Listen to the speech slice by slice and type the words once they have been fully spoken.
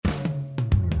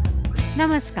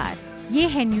नमस्कार, ये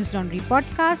है न्यूज लॉन्ड्री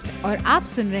पॉडकास्ट और आप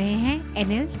सुन रहे हैं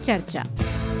एनएल चर्चा।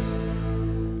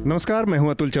 नमस्कार, मैं हूं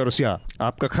अतुल चौरसिया।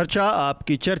 आपका खर्चा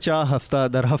आपकी चर्चा हफ्ता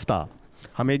दर हफ्ता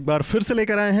हम एक बार फिर से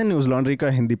लेकर आए हैं न्यूज लॉन्ड्री का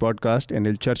हिंदी पॉडकास्ट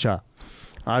एनएल चर्चा।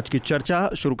 आज की चर्चा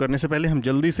शुरू करने से पहले हम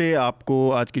जल्दी से आपको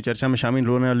आज की चर्चा में शामिल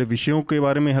होने वाले विषयों के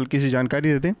बारे में हल्की सी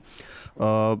जानकारी दे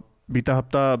दें। बीता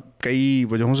हफ्ता कई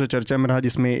वजहों से चर्चा में रहा,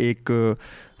 जिसमें एक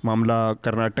मामला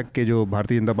कर्नाटक के जो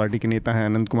भारतीय जनता पार्टी के नेता हैं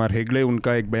अनंत कुमार हेगड़े,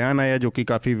 उनका एक बयान आया जो कि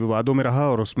काफ़ी विवादों में रहा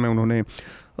और उसमें उन्होंने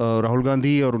राहुल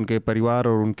गांधी और उनके परिवार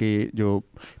और उनके जो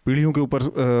पीढ़ियों के ऊपर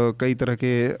कई तरह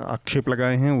के आक्षेप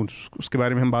लगाए हैं, उसके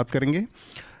बारे में हम बात करेंगे।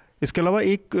 इसके अलावा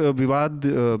एक विवाद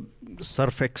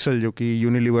सर्फ एक्सेल जो कि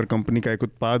यूनिलीवर कंपनी का एक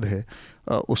उत्पाद है,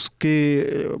 उसके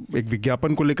एक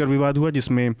विज्ञापन को लेकर विवाद हुआ,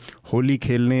 जिसमें होली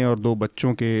खेलने और दो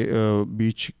बच्चों के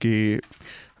बीच के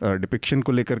डिपिक्शन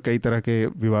को लेकर कई तरह के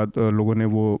विवाद लोगों ने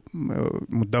वो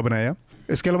मुद्दा बनाया।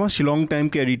 इसके अलावा शिलोंग टाइम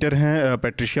के एडिटर हैं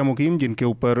पैट्रिशिया मुकीम, जिनके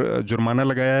ऊपर जुर्माना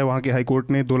लगाया है वहाँ के हाई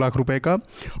कोर्ट ने 2 लाख रुपए का,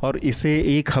 और इसे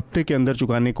 1 हफ्ते के अंदर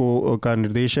चुकाने का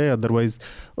निर्देश है, अदरवाइज़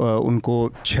उनको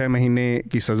 6 महीने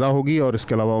की सज़ा होगी। और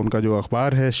इसके अलावा उनका जो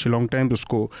अखबार है शिलोंग टाइम्स,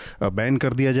 उसको बैन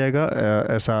कर दिया जाएगा,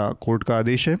 ऐसा कोर्ट का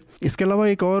आदेश है। इसके अलावा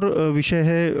एक और विषय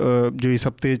है जो इस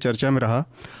हफ्ते चर्चा में रहा,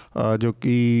 जो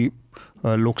कि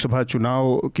लोकसभा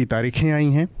चुनाव की तारीखें आई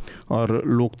हैं और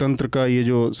लोकतंत्र का ये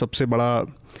जो सबसे बड़ा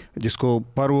जिसको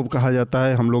पर्व कहा जाता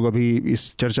है, हम लोग अभी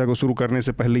इस चर्चा को शुरू करने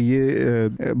से पहले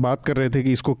ये बात कर रहे थे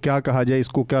कि इसको क्या कहा जाए,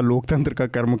 इसको क्या लोकतंत्र का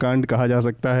कर्मकांड कहा जा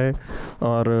सकता है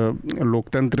और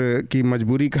लोकतंत्र की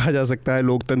मजबूरी कहा जा सकता है,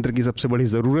 लोकतंत्र की सबसे बड़ी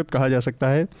ज़रूरत कहा जा सकता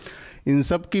है। इन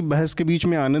सब की बहस के बीच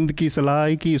में आनंद की सलाह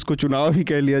आई कि इसको चुनाव ही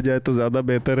कह लिया जाए तो ज़्यादा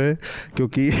बेहतर है,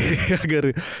 क्योंकि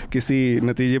अगर किसी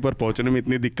नतीजे पर पहुंचने में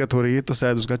इतनी दिक्कत हो रही है तो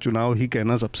शायद उसका चुनाव ही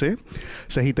कहना सबसे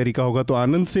सही तरीका होगा। तो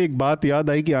आनंद से एक बात याद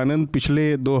आई कि आनंद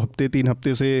पिछले 2 हफ्ते 3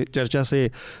 हफ्ते से चर्चा से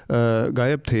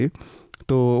गायब थे,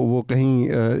 तो वो कहीं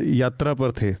यात्रा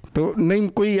पर थे। तो नहीं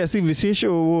कोई ऐसी विशेष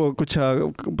वो कुछ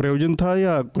प्रयोजन था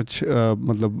या कुछ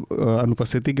मतलब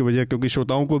अनुपस्थिति की वजह, क्योंकि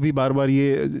श्रोताओं को भी बार बार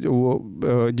ये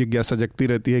वो जिज्ञासा जगती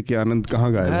रहती है कि आनंद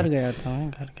कहाँ गया? घर गया था मैं,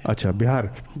 घर गया। अच्छा, बिहार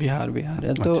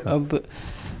तो अच्छा। अब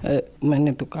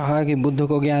मैंने तो कहा कि बुद्ध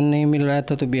को ज्ञान नहीं मिल रहा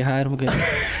था तो बिहार में गया।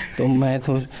 तो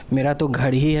मेरा तो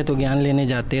घर ही है तो ज्ञान लेने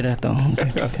जाते रहता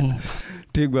हूँ।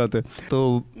 ठीक बात है।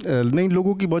 तो नहीं,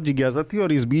 लोगों की बहुत जिज्ञासा थी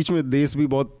और इस बीच में देश भी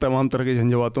बहुत तमाम तरह के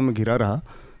झंझावातों में घिरा रहा।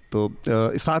 तो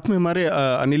साथ में हमारे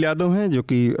अनिल यादव हैं, जो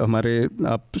कि हमारे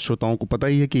आप श्रोताओं को पता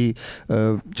ही है कि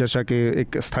चर्चा के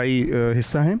एक स्थायी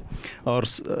हिस्सा हैं, और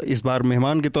इस बार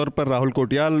मेहमान के तौर पर राहुल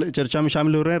कोटियाल चर्चा में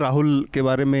शामिल हो रहे हैं। राहुल के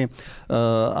बारे में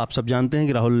आप सब जानते हैं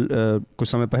कि राहुल कुछ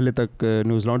समय पहले तक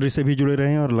न्यूज़ लॉन्ड्री से भी जुड़े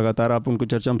रहे हैं और लगातार आप उनको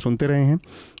चर्चा में सुनते रहे हैं।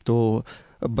 तो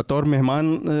बतौर मेहमान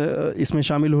इसमें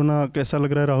शामिल होना कैसा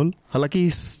लग रहा है राहुल? हालांकि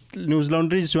इस न्यूज़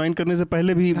लॉन्ड्री ज्वाइन करने से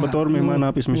पहले भी बतौर मेहमान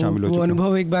आप इसमें शामिल हो चुके हैं। वो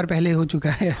अनुभव एक बार पहले हो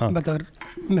चुका है। हाँ। बतौर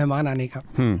मेहमान आने का।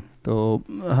 तो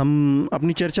हम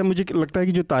अपनी चर्चा, मुझे लगता है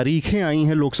कि जो तारीखें आई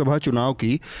हैं लोकसभा चुनाव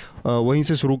की, वहीं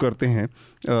से शुरू करते हैं।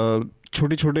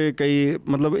 छोटे छोटे कई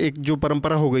मतलब एक जो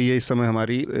परंपरा हो गई है इस समय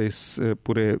हमारी इस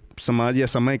पूरे समाज या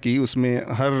समय की, उसमें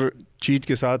हर चीज़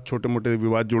के साथ छोटे मोटे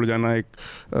विवाद जुड़ जाना एक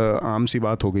आम सी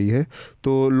बात हो गई है।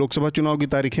 तो लोकसभा चुनाव की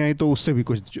तारीखें आई तो उससे भी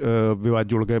कुछ विवाद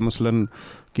जुड़ गए, मसलन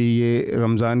कि ये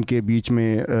रमज़ान के बीच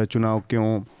में चुनाव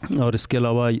क्यों, और इसके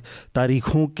अलावा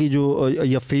तारीखों की जो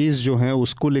या फेज़ जो हैं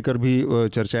उसको लेकर भी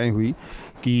चर्चाएं हुई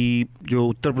कि जो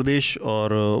उत्तर प्रदेश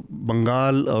और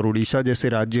बंगाल और उड़ीसा जैसे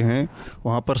राज्य हैं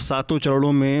वहाँ पर 7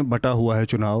 चरणों में बटा हुआ है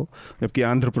चुनाव, जबकि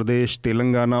आंध्र प्रदेश,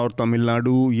 तेलंगाना और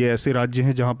तमिलनाडु ये ऐसे राज्य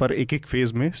हैं जहाँ पर एक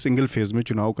फेज़ में, सिंगल फेज़ में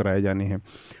चुनाव कराए जाने हैं।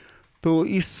 तो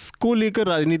इसको लेकर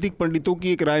राजनीतिक पंडितों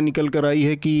की एक राय निकल कर आई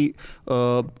है कि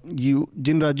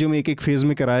जिन राज्यों में एक फेज़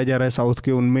में कराया जा रहा है साउथ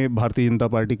के, उनमें भारतीय जनता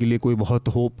पार्टी के लिए कोई बहुत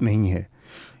होप नहीं है।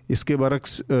 इसके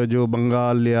बरक्स जो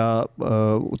बंगाल या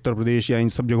उत्तर प्रदेश या इन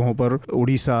सब जगहों पर,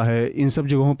 उड़ीसा है, इन सब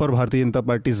जगहों पर भारतीय जनता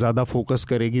पार्टी ज़्यादा फोकस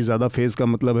करेगी। ज़्यादा फेज़ का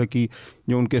मतलब है कि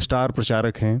जो उनके स्टार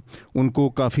प्रचारक हैं उनको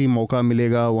काफ़ी मौका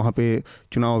मिलेगा वहाँ पे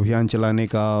चुनाव अभियान चलाने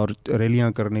का और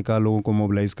रैलियाँ करने का, लोगों को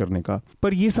मोबिलाइज़ करने का।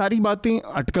 पर ये सारी बातें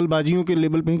अटकलबाजियों के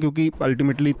लेवल पे हैं, क्योंकि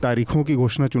अल्टीमेटली तारीखों की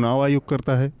घोषणा चुनाव आयोग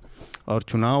करता है और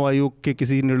चुनाव आयोग के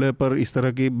किसी निर्णय पर इस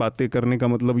तरह की बातें करने का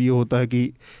मतलब ये होता है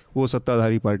कि वो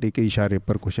सत्ताधारी पार्टी के इशारे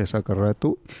पर कुछ ऐसा कर रहा है।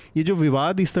 तो ये जो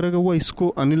विवाद इस तरह का हुआ, इसको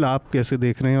अनिल आप कैसे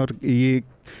देख रहे हैं, और ये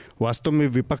वास्तव में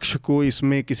विपक्ष को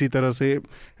इसमें किसी तरह से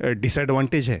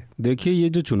डिसएडवांटेज है? देखिए, ये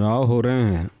जो चुनाव हो रहे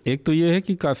हैं, एक तो ये है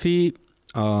कि काफ़ी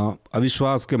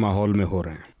अविश्वास के माहौल में हो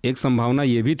रहे हैं, एक संभावना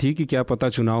ये भी थी कि क्या पता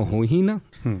चुनाव हो ही ना।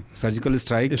 सर्जिकल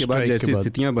स्ट्राइक के बाद जैसी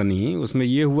स्थितियां बनी उसमें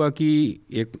ये हुआ कि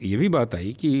एक ये भी बात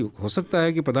आई कि हो सकता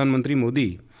है कि प्रधानमंत्री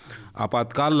मोदी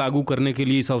आपातकाल लागू करने के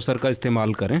लिए इस अवसर का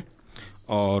इस्तेमाल करें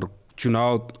और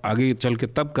चुनाव आगे चल के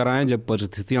तब कराएं जब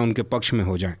परिस्थितियां उनके पक्ष में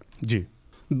हो जाएं। जी।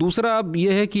 दूसरा अब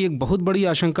यह है कि एक बहुत बड़ी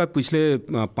आशंका पिछले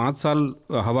 5 साल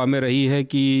हवा में रही है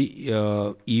कि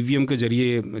ईवीएम के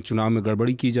जरिए चुनाव में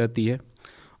गड़बड़ी की जाती है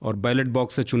और बैलेट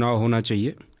बॉक्स से चुनाव होना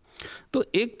चाहिए। तो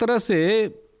एक तरह से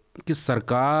कि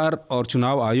सरकार और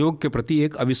चुनाव आयोग के प्रति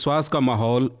एक अविश्वास का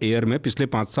माहौल एयर में पिछले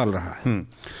 5 साल रहा है।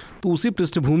 तो उसी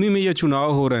पृष्ठभूमि में ये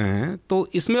चुनाव हो रहे हैं, तो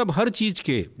इसमें अब हर चीज़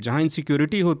के जहाँ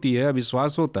इनसिक्योरिटी होती है,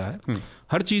 अविश्वास होता है,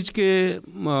 हर चीज़ के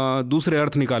दूसरे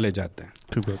अर्थ निकाले जाते हैं।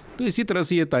 ठीक है। तो इसी तरह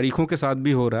से ये तारीखों के साथ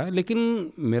भी हो रहा है।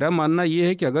 लेकिन मेरा मानना ये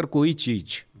है कि अगर कोई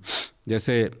चीज़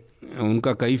जैसे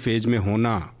उनका कई फेज में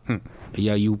होना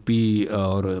या यूपी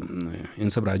और इन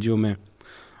सब राज्यों में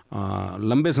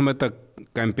लंबे समय तक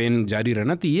कैंपेन जारी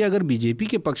रहना, तो ये अगर बीजेपी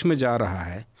के पक्ष में जा रहा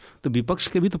है तो विपक्ष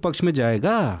के भी तो पक्ष में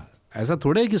जाएगा। ऐसा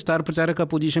थोड़ा है कि स्टार प्रचारक का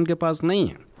पोजीशन के पास नहीं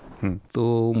है।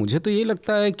 तो मुझे तो ये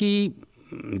लगता है कि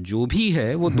जो भी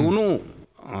है वो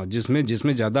दोनों जिसमें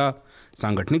ज़्यादा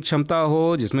सांगठनिक क्षमता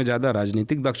हो, जिसमें ज़्यादा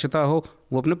राजनीतिक दक्षता हो,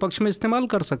 वो अपने पक्ष में इस्तेमाल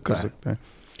कर सकता है।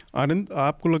 आनंद,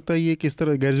 आपको लगता है ये किस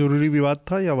तरह गैर जरूरी विवाद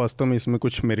था या वास्तव में इसमें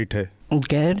कुछ मेरिट है?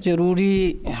 गैर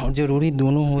जरूरी और जरूरी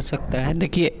दोनों हो सकता है।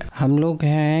 देखिए, हम लोग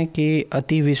हैं कि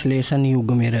अति विश्लेषण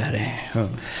युग में रह रहे हैं।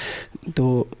 हाँ।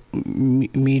 तो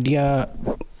मीडिया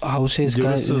हाउसेस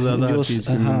का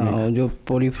जो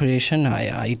प्रोलिफरेशन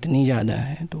आया इतनी ज़्यादा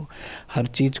है, तो हर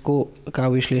चीज़ का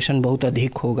विश्लेषण बहुत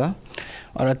अधिक होगा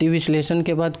और अति विश्लेषण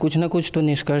के बाद कुछ ना कुछ तो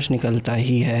निष्कर्ष निकलता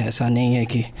ही है। ऐसा नहीं है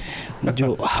कि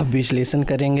जो आप विश्लेषण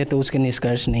करेंगे तो उसके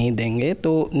निष्कर्ष नहीं देंगे,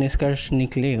 तो निष्कर्ष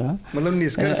निकलेगा। मतलब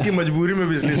निष्कर्ष की मजबूरी में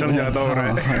विश्लेषण ज़्यादा हो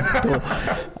रहा है।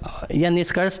 तो या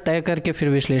निष्कर्ष तय करके फिर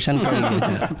विश्लेषण कर लिया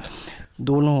जाए,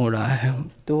 दोनों हो रहा है।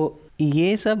 तो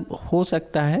ये सब हो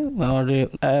सकता है और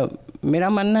मेरा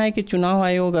मानना है कि चुनाव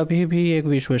आयोग अभी भी एक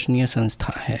विश्वसनीय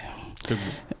संस्था है।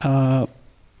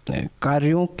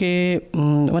 कार्यों के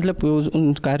मतलब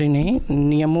उन कार्य नहीं,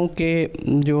 नियमों के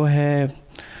जो है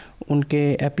उनके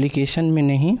एप्लीकेशन में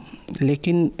नहीं,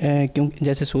 लेकिन क्योंकि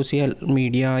जैसे सोशल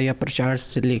मीडिया या प्रचार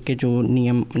से लेके जो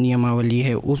नियमावली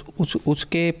है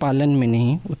उसके पालन में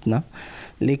नहीं उतना,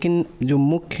 लेकिन जो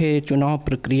मुख्य चुनाव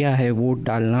प्रक्रिया है, वोट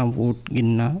डालना, वोट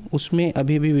गिनना, उसमें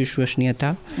अभी भी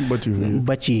विश्वसनीयता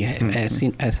बची है।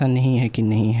 ऐसा नहीं है कि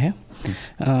नहीं है।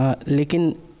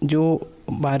 लेकिन जो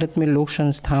भारत में लोक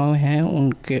संस्थाएं हैं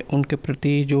उनके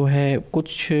प्रति जो है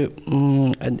कुछ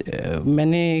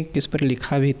मैंने किस पर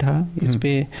लिखा भी था, इस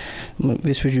पे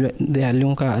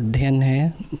विश्वविद्यालयों का अध्ययन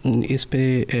है, इस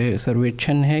पे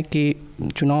सर्वेक्षण है कि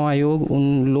चुनाव आयोग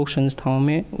उन लोक संस्थाओं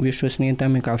में विश्वसनीयता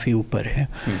में काफ़ी ऊपर है।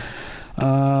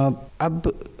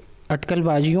 अब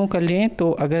अटकलबाजियों का लें तो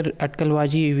अगर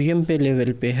अटकलबाजी ईवीएम पे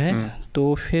लेवल पे है तो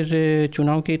फिर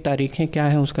चुनाव की तारीखें क्या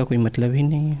है उसका कोई मतलब ही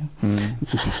नहीं है।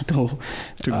 तो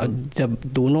जब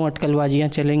दोनों अटकलबाजियां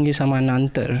चलेंगी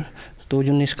समानांतर तो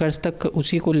जो निष्कर्ष तक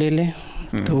उसी को ले लें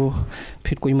तो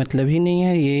फिर कोई मतलब ही नहीं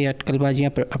है। ये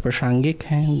अटकलबाजियां अप्रासंगिक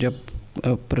हैं। जब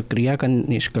प्रक्रिया का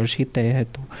निष्कर्ष ही तय है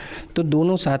तो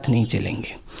दोनों साथ नहीं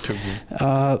चलेंगे।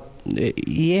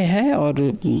 ये है और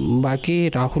बाकी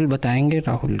राहुल बताएंगे।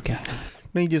 राहुल क्या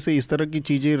नहीं, जैसे इस तरह की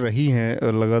चीज़ें रही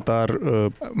हैं लगातार,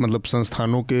 मतलब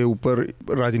संस्थानों के ऊपर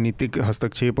राजनीतिक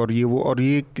हस्तक्षेप और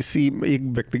ये किसी एक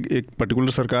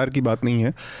पर्टिकुलर सरकार की बात नहीं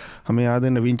है। हमें याद है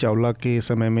नवीन चावला के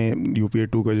समय में यूपीए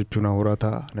 2 का जब चुनाव हो रहा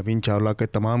था, नवीन चावला के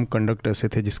तमाम कंडक्ट ऐसे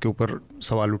थे जिसके ऊपर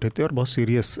सवाल उठे थे और बहुत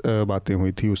सीरियस बातें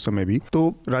हुई थी उस समय भी। तो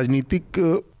राजनीतिक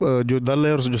जो दल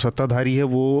है और जो सत्ताधारी है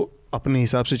वो अपने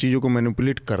हिसाब से चीज़ों को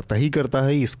मैनिपुलेट करता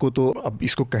है। इसको तो अब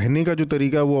इसको कहने का जो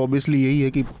तरीका है वो ऑब्वियसली यही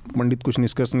है कि पंडित कुछ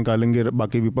निष्कर्ष निकालेंगे,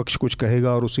 बाकी विपक्ष कुछ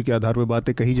कहेगा और उसी के आधार पर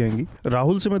बातें कही जाएंगी।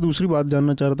 राहुल से मैं दूसरी बात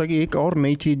जानना चाह रहा था कि एक और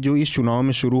नई चीज़ जो इस चुनाव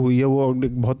में शुरू हुई है वो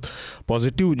एक बहुत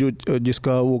पॉजिटिव जो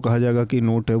जिसका वो कहा जाएगा कि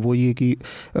नोट है, वो ये कि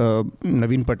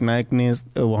नवीन पटनायक ने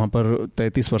वहाँ पर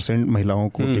 33% महिलाओं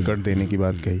को टिकट देने की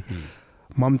बात कही।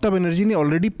 ममता बनर्जी ने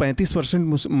ऑलरेडी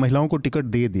 35% महिलाओं को टिकट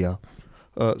दे दिया,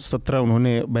 17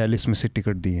 उन्होंने 42 में से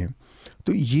टिकट दिए हैं।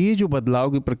 तो ये जो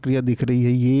बदलाव की प्रक्रिया दिख रही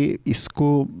है, ये इसको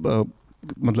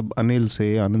मतलब अनिल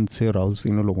से, आनंद से, राहुल से,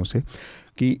 इन लोगों से,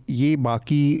 कि ये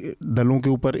बाकी दलों के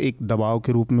ऊपर एक दबाव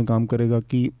के रूप में काम करेगा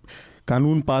कि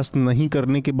कानून पास नहीं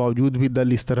करने के बावजूद भी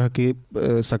दल इस तरह के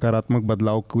सकारात्मक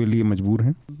बदलाव के लिए मजबूर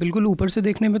हैं। बिल्कुल, ऊपर से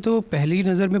देखने में तो पहली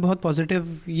नज़र में बहुत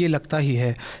पॉजिटिव ये लगता ही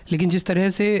है, लेकिन जिस तरह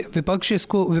से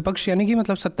विपक्ष यानी कि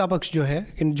मतलब सत्ता पक्ष जो है,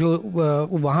 जो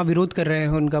वहाँ विरोध कर रहे हैं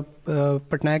उनका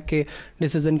पटनायक के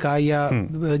डिसीजन का, या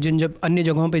जिन जब अन्य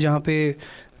जगहों पे जहाँ पे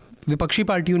विपक्षी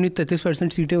पार्टियों ने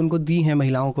 33% सीटें उनको दी हैं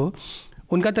महिलाओं को,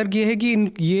 उनका तर्क ये है कि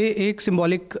ये एक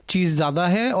सिंबॉलिक चीज़ ज़्यादा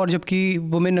है, और जबकि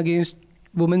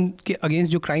वुमेन के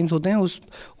अगेंस्ट जो क्राइम्स होते हैं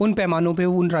उन पैमानों पे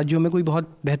उन राज्यों में कोई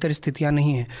बहुत बेहतर स्थितियां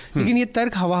नहीं हैं। लेकिन ये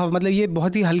तर्क मतलब ये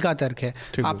बहुत ही हल्का तर्क है।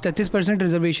 आप 33%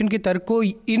 रिजर्वेशन के तर्क को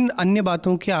इन अन्य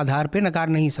बातों के आधार पे नकार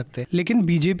नहीं सकते। लेकिन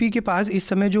बीजेपी के पास इस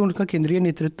समय जो उनका केंद्रीय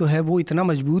नेतृत्व है वो इतना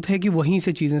मजबूत है कि वहीं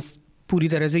से चीज़ें पूरी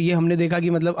तरह से, ये हमने देखा कि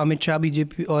मतलब अमित शाह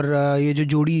बीजेपी और ये जो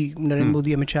जोड़ी नरेंद्र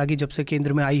मोदी अमित शाह की जब से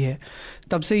केंद्र में आई है,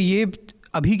 तब से ये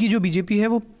अभी की जो बीजेपी है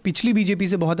वो पिछली बीजेपी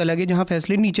से बहुत अलग है, जहां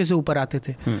फैसले नीचे से ऊपर आते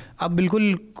थे। अब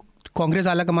बिल्कुल कांग्रेस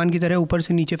आला कमान की तरह ऊपर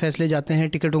से नीचे फैसले जाते हैं,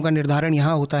 टिकटों का निर्धारण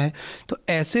यहाँ होता है। तो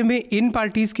ऐसे में इन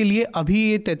पार्टीज़ के लिए अभी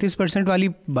ये 33% वाली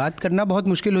बात करना बहुत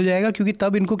मुश्किल हो जाएगा, क्योंकि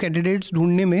तब इनको कैंडिडेट्स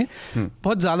ढूंढने में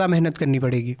बहुत ज़्यादा मेहनत करनी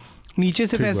पड़ेगी। नीचे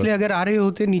से फैसले अगर आ रहे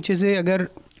होते, नीचे से अगर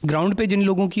ग्राउंड पे जिन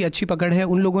लोगों की अच्छी पकड़ है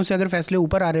उन लोगों से अगर फैसले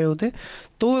ऊपर आ रहे होते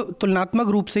तो तुलनात्मक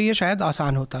रूप से ये शायद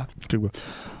आसान होता। ठीक है।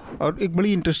 और एक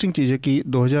बड़ी इंटरेस्टिंग चीज़ है कि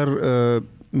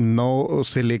 2009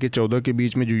 से लेके 14 के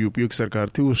बीच में जो यूपीए की सरकार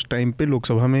थी, उस टाइम पे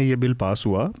लोकसभा में ये बिल पास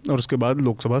हुआ और उसके बाद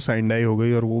लोकसभा साइन डाई हो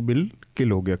गई और वो बिल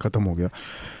किल हो गया, ख़त्म हो गया।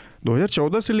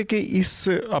 2014 से लेके इस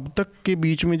अब तक के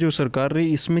बीच में जो सरकार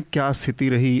रही, इसमें क्या स्थिति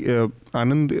रही?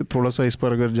 आनंद, थोड़ा सा इस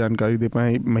पर अगर जानकारी दे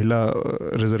पाएँ महिला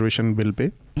रिजर्वेशन बिल पे।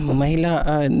 महिला,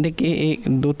 देखिए, एक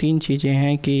 2-3 चीज़ें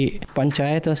हैं कि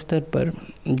पंचायत स्तर पर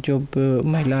जब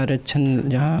महिला आरक्षण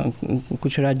जहाँ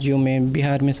कुछ राज्यों में,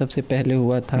 बिहार में सबसे पहले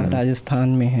हुआ था, राजस्थान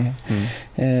में है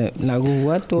लागू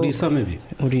हुआ, तो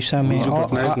उड़ीसा में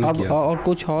और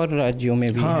कुछ और राज्यों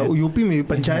में भी, हाँ, यूपी में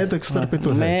पंचायत स्तर पे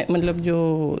तो मैं मतलब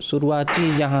जो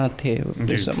शुरुआती जहाँ थे,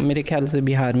 मेरे ख्याल से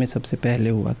बिहार में सबसे पहले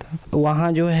हुआ था।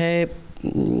 वहाँ जो है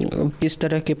किस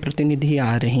तरह के प्रतिनिधि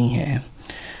आ रही हैं,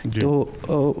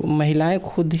 तो महिलाएं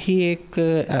खुद ही एक,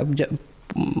 अब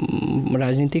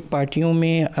राजनीतिक पार्टियों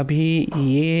में अभी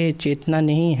ये चेतना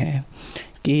नहीं है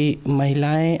कि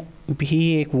महिलाएं भी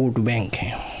एक वोट बैंक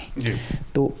हैं।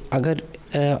 तो अगर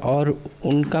और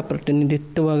उनका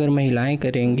प्रतिनिधित्व अगर महिलाएं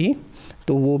करेंगी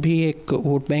तो वो भी एक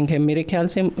वोट बैंक है। मेरे ख्याल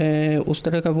से उस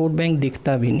तरह का वोट बैंक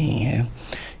दिखता भी नहीं है,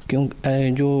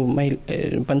 क्योंकि जो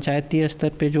पंचायती स्तर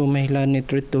पे जो महिला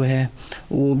नेतृत्व है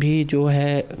वो भी जो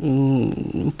है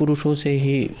पुरुषों से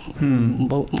ही,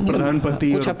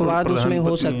 कुछ अपवाद उसमें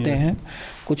हो सकते हैं,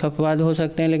 कुछ अपवाद हो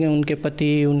सकते हैं, लेकिन उनके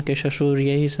पति, उनके ससुर,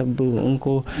 यही सब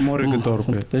उनको मोहरे के तौर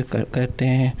पे करते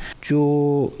हैं। जो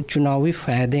चुनावी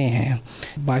फ़ायदे हैं,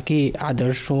 बाकी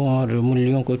आदर्शों और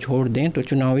मूल्यों को छोड़ दें, तो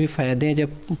चुनावी फ़ायदे जब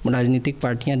राजनीतिक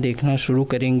पार्टियां देखना शुरू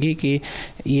करेंगी कि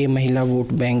ये महिला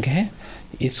वोट बैंक है,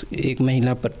 इस एक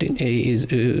महिला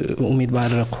उम्मीदवार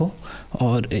रखो,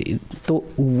 और तो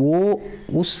वो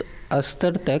उस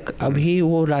स्तर तक अभी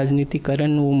वो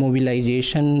राजनीतिकरण, वो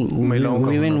मोबिलाइजेशन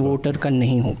वुमेन वोटर का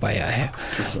नहीं हो पाया है।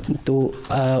 तो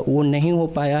वो नहीं हो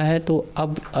पाया है, तो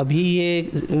अब अभी ये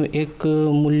एक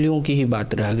मूल्यों की ही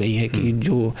बात रह गई है कि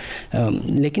जो,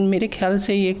 लेकिन मेरे ख्याल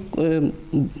से ये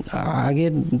आगे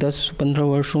 10-15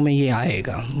 वर्षों में ये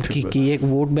आएगा कि एक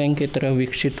वोट बैंक की तरह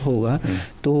विकसित होगा।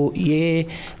 तो ये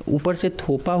ऊपर से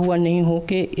थोपा हुआ नहीं हो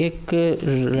के एक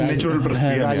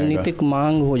राजनीतिक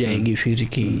मांग हो जाएगी फिर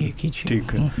की।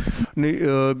 ठीक है। नहीं,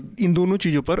 इन दोनों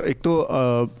चीज़ों पर, एक तो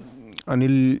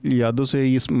अनिल यादव से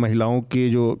इस महिलाओं के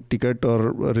जो टिकट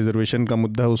और रिजर्वेशन का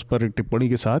मुद्दा है उस पर टिप्पणी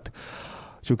के साथ,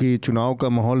 चूँकि चुनाव का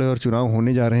माहौल है और चुनाव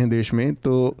होने जा रहे हैं देश में,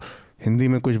 तो हिंदी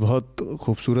में कुछ बहुत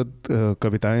खूबसूरत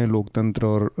कविताएं लोकतंत्र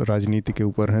और राजनीति के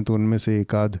ऊपर हैं, तो उनमें से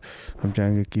एक आध हम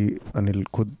चाहेंगे कि अनिल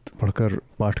खुद पढ़कर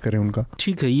पाठ करें उनका।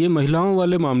 ठीक है। ये महिलाओं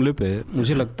वाले मामले पे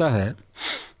मुझे लगता है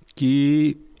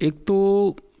कि एक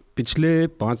तो पिछले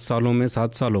 5 सालों में,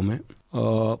 7 सालों में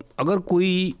अगर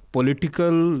कोई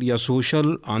पॉलिटिकल या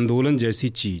सोशल आंदोलन जैसी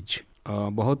चीज़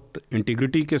बहुत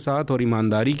इंटीग्रिटी के साथ और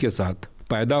ईमानदारी के साथ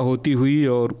पैदा होती हुई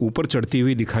और ऊपर चढ़ती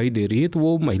हुई दिखाई दे रही है, तो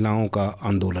वो महिलाओं का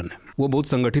आंदोलन है। वो बहुत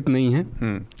संगठित नहीं है,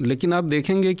 लेकिन आप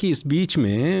देखेंगे कि इस बीच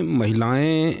में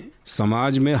महिलाएं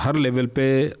समाज में हर लेवल पे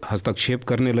हस्तक्षेप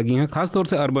करने लगी हैं, खासतौर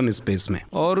से अर्बन स्पेस में।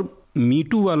 और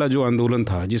मीटू वाला जो आंदोलन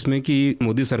था, जिसमें कि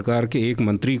मोदी सरकार के एक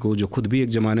मंत्री को, जो खुद भी एक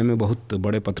ज़माने में बहुत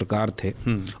बड़े पत्रकार थे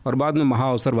और बाद में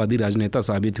महाअवसरवादी राजनेता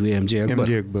साबित हुए, एमजे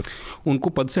अकबर, उनको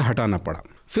पद से हटाना पड़ा।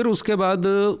 फिर उसके बाद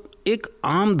एक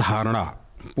आम धारणा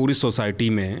पूरी सोसाइटी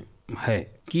में है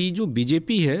कि जो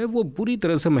बीजेपी है वो पूरी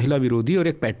तरह से महिला विरोधी और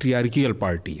एक पैट्रियार्कियल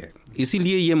पार्टी है।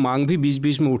 इसीलिए ये मांग भी बीच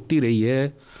बीच में उठती रही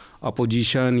है।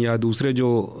 अपोजिशन या दूसरे जो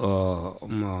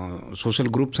सोशल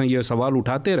ग्रुप्स हैं ये सवाल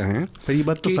उठाते रहे हैं। पर ये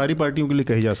बात तो सारी पार्टियों के लिए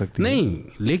कही जा सकती है। नहीं,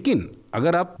 लेकिन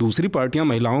अगर आप दूसरी पार्टियां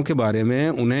महिलाओं के बारे में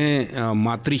उन्हें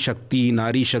मातृशक्ति,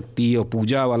 नारी शक्ति और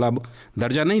पूजा वाला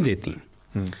दर्जा नहीं देती,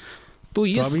 तो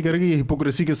ये अभी करेंगे ये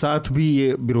हिपोक्रेसी के साथ भी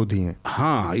ये विरोधी हैं।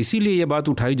 हाँ, इसीलिए ये बात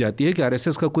उठाई जाती है कि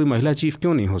आरएसएस का कोई महिला चीफ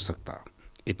क्यों नहीं हो सकता।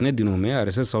 इतने दिनों में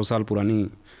आरएसएस 100 साल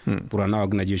पुराना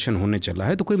ऑर्गेनाइजेशन होने चला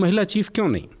है, तो कोई महिला चीफ क्यों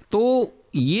नहीं। तो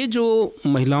ये जो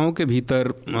महिलाओं के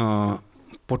भीतर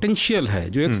पोटेंशियल है,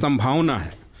 जो एक संभावना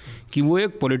है कि वो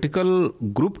एक पॉलिटिकल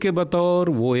ग्रुप के बतौर,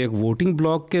 वो एक वोटिंग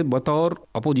ब्लॉक के बतौर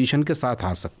अपोजिशन के साथ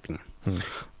आ सकती हैं,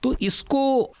 तो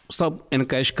इसको सब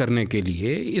एनकैश करने के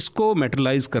लिए, इसको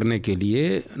मेटलाइज करने के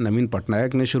लिए नवीन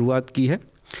पटनायक ने शुरुआत की है।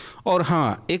 और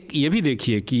हाँ, एक ये भी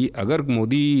देखिए कि अगर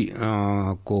मोदी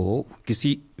को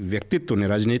किसी व्यक्तित्व ने,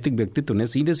 राजनीतिक व्यक्तित्व ने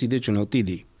सीधे सीधे चुनौती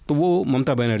दी, तो वो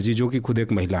ममता बनर्जी, जो कि खुद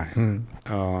एक महिला है,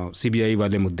 सीबीआई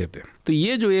वाले मुद्दे पे। तो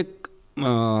ये जो एक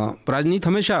राजनीति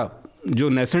हमेशा जो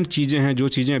नेसेंट चीज़ें हैं, जो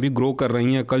चीज़ें अभी ग्रो कर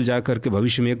रही हैं, कल जा कर के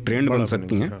भविष्य में एक ट्रेंड बन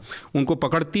सकती हैं, उनको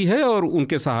पकड़ती है और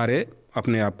उनके सहारे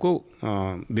अपने आप को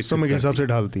समय के हिसाब से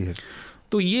ढालती है।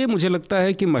 तो ये मुझे लगता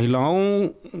है कि महिलाओं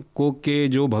को के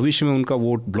जो भविष्य में उनका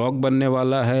वोट ब्लॉक बनने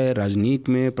वाला है,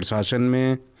 राजनीति में, प्रशासन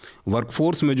में,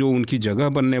 वर्कफोर्स में जो उनकी जगह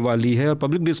बनने वाली है, और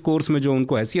पब्लिक डिस्कोर्स में जो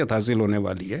उनको हैसियत हासिल होने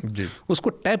वाली है, उसको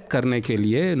टैप करने के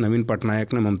लिए नवीन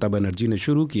पटनायक ने, ममता बनर्जी ने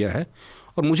शुरू किया है।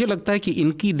 और मुझे लगता है कि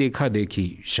इनकी देखा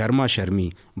देखी, शर्मा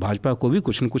शर्मी भाजपा को भी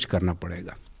कुछ न कुछ करना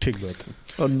पड़ेगा। ठीक बात है।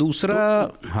 और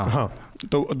दूसरा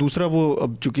तो दूसरा वो,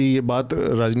 अब चूंकि ये बात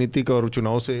राजनीतिक और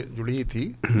चुनाव से जुड़ी थी,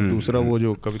 दूसरा वो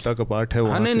जो कविता का पाठ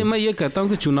है, नहीं, मैं ये कहता हूँ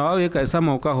कि चुनाव एक ऐसा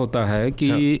मौका होता है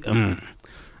कि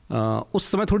उस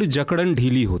समय थोड़ी जकड़न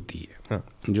ढीली होती है।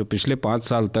 जो पिछले 5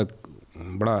 साल तक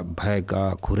बड़ा भय का,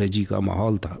 खुरेजी का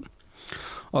माहौल था,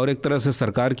 और एक तरह से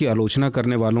सरकार की आलोचना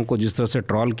करने वालों को जिस तरह से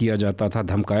ट्रॉल किया जाता था,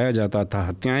 धमकाया जाता था,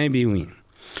 हत्याएं भी हुई,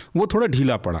 वो थोड़ा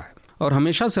ढीला पड़ा है। और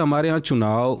हमेशा से हमारे यहाँ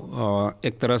चुनाव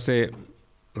एक तरह से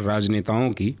राजनेताओं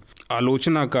की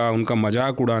आलोचना का, उनका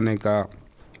मजाक उड़ाने का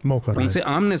मौका, उनसे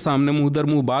आमने सामने मुंह दर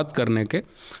मुंह बात करने के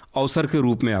अवसर के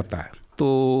रूप में आता है। तो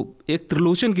एक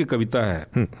त्रिलोचन की कविता है,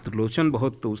 त्रिलोचन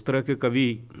बहुत उस तरह के कवि,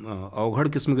 अवघड़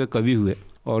किस्म के कवि हुए,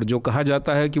 और जो कहा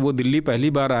जाता है कि वो दिल्ली पहली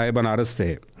बार आए बनारस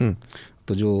से।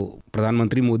 तो जो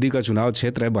प्रधानमंत्री मोदी का चुनाव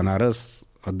क्षेत्र है बनारस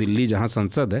और दिल्ली, जहाँ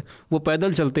संसद है, वो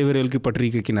पैदल चलते हुए रेल की पटरी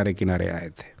के किनारे किनारे आए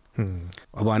थे।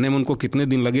 अब आने में उनको कितने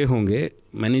दिन लगे होंगे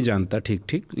मैं नहीं जानता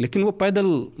ठीक, लेकिन वो पैदल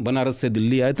बनारस से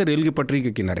दिल्ली आए थे, रेल की पटरी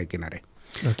के किनारे किनारे।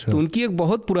 अच्छा। तो उनकी एक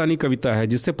बहुत पुरानी कविता है,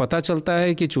 जिससे पता चलता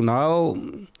है कि चुनाव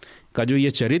का जो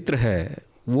ये चरित्र है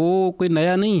वो कोई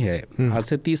नया नहीं है। आज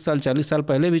से 30 साल 40 साल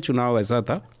पहले भी चुनाव ऐसा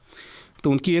था।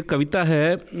 तो उनकी एक कविता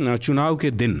है, चुनाव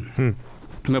के दिन,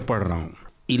 मैं पढ़ रहा हूँ।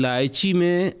 इलायची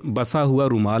में बसा हुआ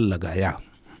रुमाल लगाया,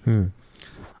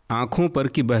 आंखों पर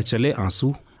की बह चले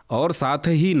आंसू, और साथ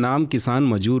ही नाम किसान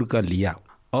मजूर का लिया,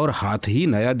 और हाथ ही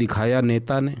नया दिखाया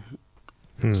नेता ने,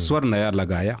 स्वर नया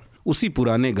लगाया उसी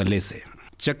पुराने गले से।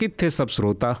 चकित थे सब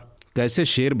श्रोता, कैसे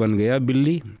शेर बन गया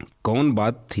बिल्ली, कौन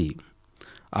बात थी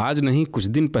आज नहीं कुछ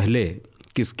दिन पहले,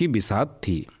 किसकी बिसात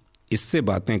थी इससे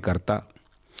बातें करता,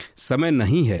 समय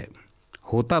नहीं है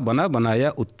होता बना बनाया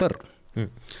उत्तर,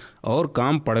 और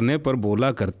काम पड़ने पर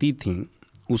बोला करती थीं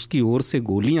उसकी ओर से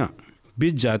गोलियां,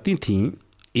 बिछ जाती थीं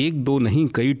 1-2 नहीं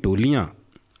कई टोलियां,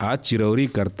 आज चिरौरी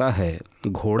करता है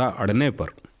घोड़ा अड़ने पर।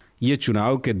 ये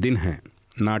चुनाव के दिन हैं,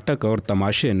 नाटक और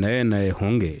तमाशे नए नए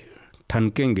होंगे,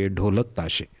 ठनकेंगे ढोलक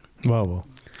ताशे। वाह वाह,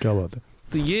 क्या बात है।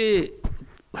 तो ये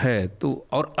है। तो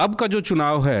और अब का जो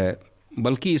चुनाव है,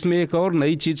 बल्कि इसमें एक और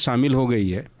नई चीज़ शामिल हो गई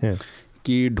है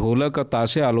कि ढोलक और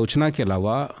ताशे आलोचना के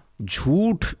अलावा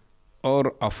झूठ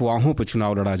और अफवाहों पर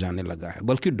चुनाव लड़ा जाने लगा है।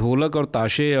 बल्कि ढोलक और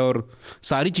ताशे और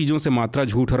सारी चीज़ों से मात्रा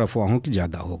झूठ और अफवाहों की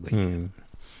ज़्यादा हो गई है।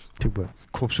 ठीक है।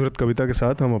 खूबसूरत कविता के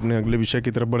साथ हम अपने अगले विषय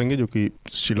की तरफ बढ़ेंगे, जो कि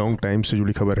शिलोंग टाइम्स से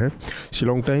जुड़ी खबर है।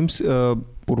 शिलोंग टाइम्स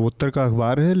पूर्वोत्तर का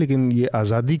अखबार है, लेकिन ये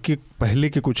आज़ादी के पहले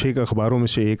के कुछ एक अखबारों में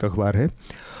से एक अखबार है,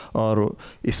 और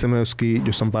इस समय उसकी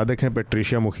जो संपादक हैं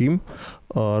पैट्रिशिया मुकीम,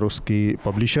 और उसकी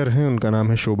पब्लिशर हैं, उनका नाम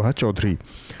है शोभा चौधरी।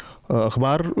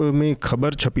 अखबार में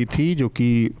खबर छपी थी जो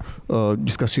कि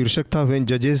जिसका शीर्षक था व्हेन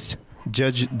जजेस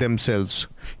जज देमसेल्व्स,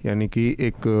 यानी कि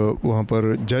एक वहाँ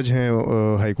पर जज हैं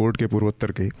हाई कोर्ट के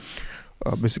पूर्वोत्तर के।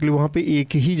 बेसिकली वहाँ पे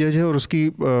एक ही जज है और उसकी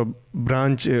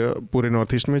ब्रांच पूरे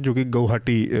नॉर्थ ईस्ट में, जो कि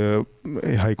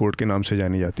गुवाहाटी हाई कोर्ट के नाम से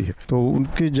जानी जाती है। तो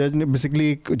उनके जज ने बेसिकली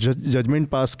एक जजमेंट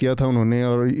पास किया था उन्होंने,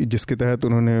 और जिसके तहत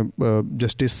उन्होंने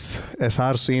जस्टिस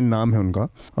SR सेन नाम है उनका,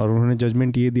 और उन्होंने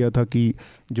जजमेंट ये दिया था कि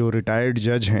जो रिटायर्ड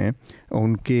जज हैं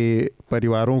उनके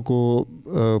परिवारों को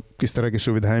किस तरह की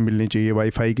सुविधाएं मिलनी चाहिए,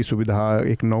 वाईफाई की सुविधा,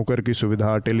 एक नौकर की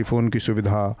सुविधा, टेलीफोन की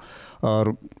सुविधा,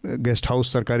 और गेस्ट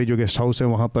हाउस, सरकारी जो गेस्ट हाउस है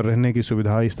वहाँ पर रहने की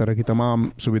सुविधा, इस तरह की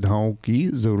तमाम सुविधाओं की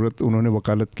ज़रूरत उन्होंने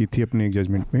वकालत की थी अपने एक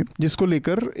जजमेंट में, जिसको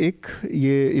लेकर एक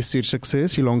ये इस शीर्षक से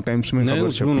शिलोंग टाइम्स में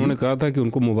खबर छपी। उन्होंने कहा था कि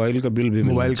उनको मोबाइल का बिल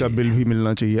भी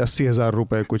मिलना चाहिए 80,000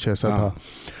 रुपये कुछ ऐसा था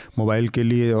मोबाइल के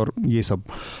लिए और ये सब।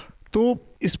 तो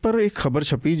इस पर एक खबर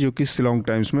छपी जो कि शिलोंग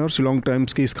टाइम्स में, और शिलोंग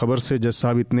टाइम्स की इस खबर से जज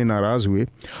साहब इतने नाराज़ हुए।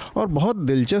 और बहुत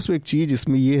दिलचस्प एक चीज़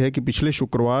इसमें ये है कि पिछले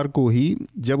शुक्रवार को ही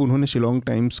जब उन्होंने शिलोंग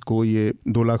टाइम्स को ये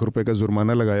 2 लाख रुपए का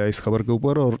जुर्माना लगाया इस खबर के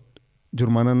ऊपर, और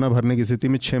जुर्माना न भरने की स्थिति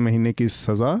में 6 महीने की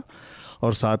सज़ा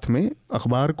और साथ में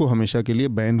अखबार को हमेशा के लिए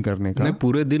बैन करने का,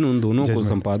 पूरे दिन उन दोनों को,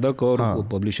 संपादक और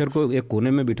पब्लिशर को एक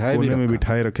कोने में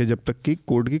बिठाए रखे जब तक कि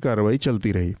कोर्ट की कार्रवाई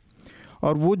चलती रही।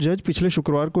 और वो जज पिछले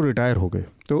शुक्रवार को रिटायर हो गए।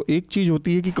 तो एक चीज़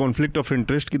होती है कि कॉन्फ्लिक्ट ऑफ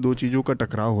इंटरेस्ट की 2 चीज़ों का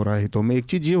टकराव हो रहा है। तो मैं एक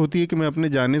चीज़ ये होती है कि मैं अपने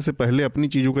जाने से पहले अपनी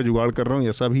चीज़ों का जुगाड़ कर रहा हूँ,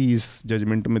 ऐसा भी इस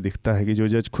जजमेंट में दिखता है कि जो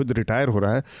जज खुद रिटायर हो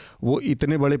रहा है वो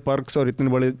इतने बड़े पर्क्स और इतने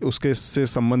बड़े उसके से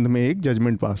संबंध में एक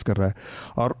जजमेंट पास कर रहा है,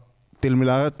 और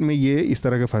तिलमिलात में ये इस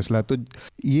तरह का फैसला है। तो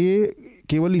ये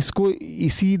केवल इसको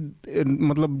इसी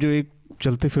मतलब जो एक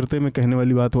चलते फिरते में कहने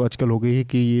वाली बात हो आजकल हो गई है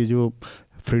कि ये जो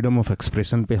फ्रीडम ऑफ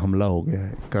एक्सप्रेशन पे हमला हो गया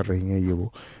है, कर रही हैं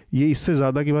ये इससे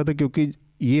ज़्यादा की बात है, क्योंकि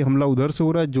ये हमला उधर से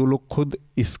हो रहा है जो लोग खुद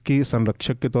इसके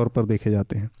संरक्षक के तौर पर देखे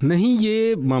जाते हैं। नहीं,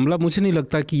 ये मामला मुझे नहीं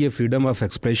लगता कि ये फ्रीडम ऑफ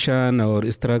एक्सप्रेशन और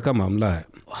इस तरह का मामला है।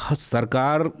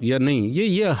 सरकार या नहीं,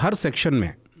 ये हर सेक्शन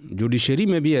में, जुडिशरी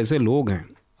में भी ऐसे लोग हैं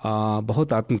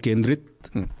बहुत आत्मकेंद्रित,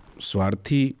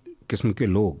 स्वार्थी किस्म के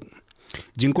लोग,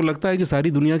 जिनको लगता है कि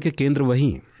सारी दुनिया के केंद्र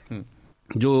वही हैं,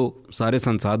 जो सारे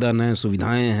संसाधन हैं,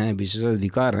 सुविधाएं हैं,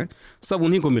 विशेषाधिकार हैं, सब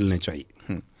उन्हीं को मिलने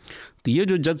चाहिए। तो ये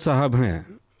जो जज साहब हैं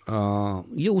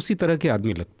ये उसी तरह के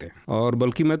आदमी लगते हैं। और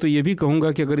बल्कि मैं तो ये भी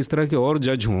कहूँगा कि अगर इस तरह के और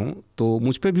जज हों तो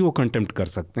मुझ पे भी वो कंटेम्प्ट कर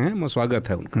सकते हैं, मैं स्वागत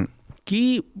है उनका।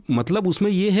 कि मतलब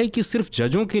उसमें ये है कि सिर्फ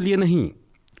जजों के लिए नहीं,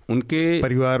 उनके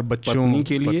परिवार, पत्नी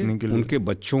के लिए, उनके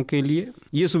बच्चों के लिए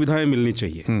ये सुविधाएं मिलनी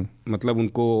चाहिए। मतलब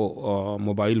उनको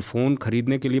मोबाइल फ़ोन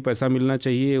खरीदने के लिए पैसा मिलना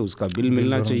चाहिए, उसका बिल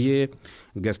मिलना चाहिए,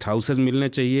 गेस्ट हाउसेज मिलने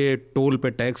चाहिए, टोल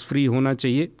पे टैक्स फ्री होना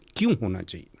चाहिए। क्यों होना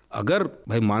चाहिए? अगर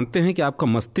भाई मानते हैं कि आपका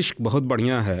मस्तिष्क बहुत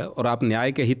बढ़िया है और आप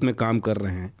न्याय के हित में काम कर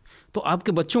रहे हैं, तो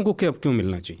आपके बच्चों को क्यों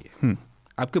मिलना चाहिए?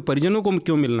 आपके परिजनों को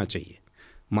क्यों मिलना चाहिए?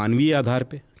 मानवीय आधार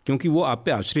पे, क्योंकि वो आप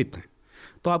पे आश्रित हैं।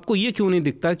 तो आपको ये क्यों नहीं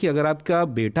दिखता कि अगर आपका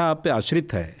बेटा आप पे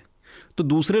आश्रित है तो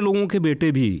दूसरे लोगों के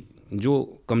बेटे भी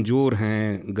जो कमज़ोर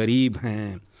हैं, गरीब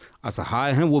हैं,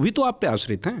 असहाय हैं, वो भी तो आप पे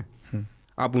आश्रित हैं।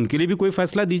 आप उनके लिए भी कोई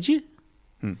फैसला दीजिए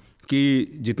कि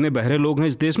जितने बहरे लोग हैं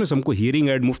इस देश में सबको हियरिंग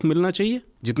एड मुफ्त मिलना चाहिए,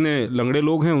 जितने लंगड़े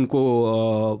लोग हैं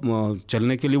उनको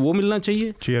चलने के लिए वो मिलना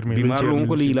चाहिए, बीमार लोगों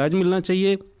को लिए इलाज मिलना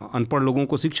चाहिए, अनपढ़ लोगों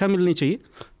को शिक्षा मिलनी चाहिए।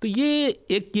 तो ये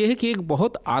है कि एक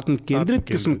बहुत आत्मकेंद्रित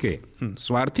किस्म के,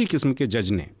 स्वार्थी किस्म के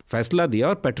जज ने फैसला दिया।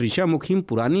 और पैट्रिशिया मुखीम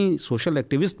पुरानी सोशल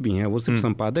एक्टिविस्ट भी हैं, वो सिर्फ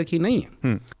संपादक ही नहीं है,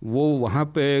 वो वहाँ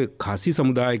पे खासी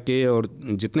समुदाय के और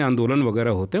जितने आंदोलन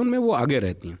वगैरह होते हैं उनमें वो आगे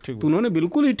रहती हैं। तो उन्होंने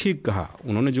बिल्कुल ही ठीक कहा,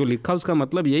 उन्होंने जो लिखा उसका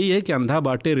मतलब यही है कि अंधा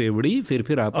बांटे रेवड़ी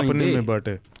फिर आप अपने में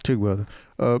बांटे। ठीक बात है।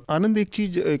 आनंद, एक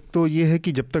चीज़ एक तो ये है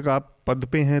कि जब तक आप पद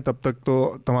पे हैं तब तक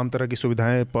तो तमाम तरह की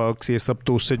सुविधाएं, पर्क्स, ये सब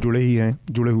तो उससे जुड़े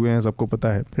हुए हैं, सबको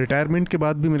पता है। रिटायरमेंट के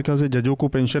बाद भी मेरे ख्याल से जजों को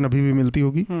पेंशन अभी भी मिलती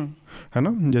होगी, है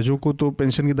ना? जजों को तो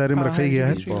पेंशन के दायरे में रखा ही गया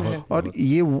है। और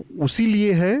ये उसी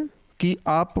लिए है कि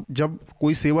आप जब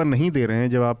कोई सेवा नहीं दे रहे हैं,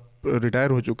 जब आप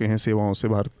रिटायर हो चुके हैं सेवाओं से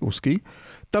भारत उसकी,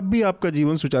 तब भी आपका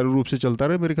जीवन सुचारू रूप से चलता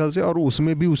रहे मेरे ख्याल से। और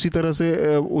उसमें भी उसी तरह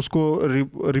से उसको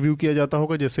रिव्यू किया जाता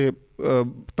होगा जैसे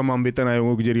तमाम वेतन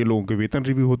आयोगों के जरिए लोगों के वेतन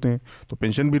रिव्यू होते हैं, तो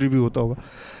पेंशन भी रिव्यू होता होगा।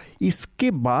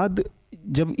 इसके बाद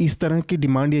जब इस तरह की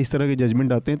डिमांड या इस तरह के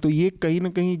जजमेंट आते हैं तो ये कहीं ना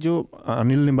कहीं, जो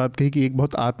अनिल ने बात कही कि एक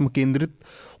बहुत आत्मकेंद्रित,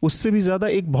 उससे भी ज़्यादा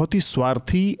एक बहुत ही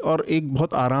स्वार्थी और एक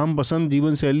बहुत आराम पसंद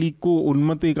जीवन शैली को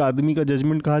उन्मत्त एक आदमी का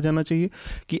जजमेंट कहा जाना चाहिए।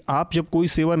 कि आप जब कोई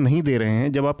सेवा नहीं दे रहे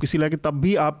हैं, जब आप किसी लायक, तब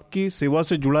भी आपकी सेवा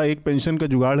से जुड़ा एक पेंशन का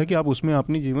जुगाड़ है कि आप उसमें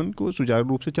अपने जीवन को सुचारू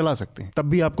रूप से चला सकते हैं, तब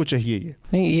भी आपको चाहिए ये।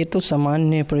 नहीं, ये तो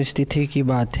सामान्य परिस्थिति की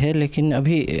बात है, लेकिन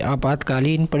अभी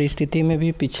आपातकालीन परिस्थिति में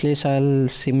भी पिछले साल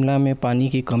शिमला में पानी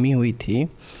की कमी हुई थी,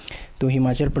 तो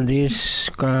हिमाचल प्रदेश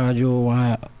का जो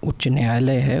वहाँ उच्च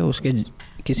न्यायालय है उसके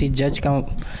किसी जज का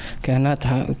कहना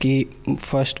था कि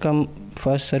फर्स्ट कम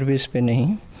फर्स्ट सर्विस पे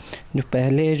नहीं, जो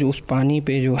पहले जो उस पानी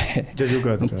पे जो है जज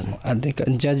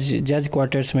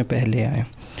क्वार्टर्स में पहले आए,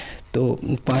 तो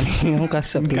पानियों का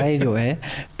सप्लाई जो है,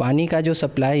 पानी का जो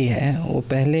सप्लाई है वो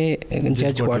पहले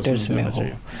जज क्वार्टर्स में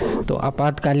हो। तो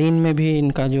आपातकालीन में भी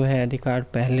इनका जो है अधिकार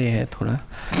पहले है थोड़ा,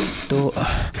 तो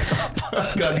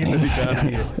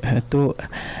तो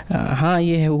हाँ,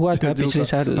 ये हुआ था पिछले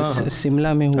साल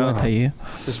शिमला में हुआ था ये।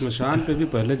 स्मशान पे भी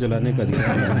पहले जलाने का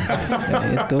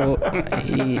अधिकार तो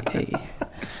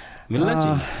मिलना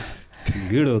चाहिए।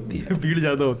 भीड़ होती है, भीड़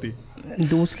ज़्यादा होती।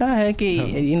 दूसरा है कि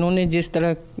इन्होंने जिस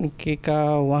तरह का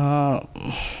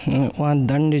वहाँ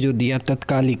दंड जो दिया,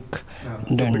 तत्कालिक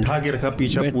दंड बिठा के रखा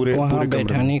पीछे पूरे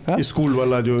बैठाने का, स्कूल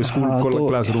वाला जो स्कूल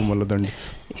क्लासरूम वाला दंड।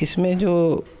 इसमें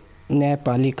जो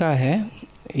न्यायपालिका है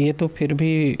ये तो फिर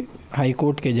भी हाई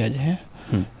कोर्ट के जज हैं।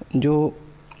 जो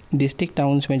डिस्ट्रिक्ट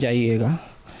टाउन्स में जाइएगा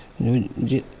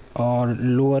और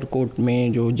लोअर कोर्ट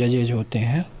में जो जजेज होते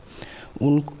हैं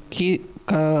उनकी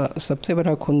का सबसे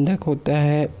बड़ा खुंदक होता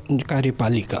है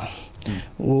कार्यपालिका।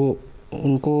 वो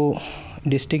उनको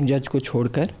डिस्ट्रिक्ट जज को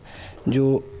छोड़कर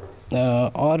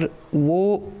और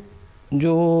वो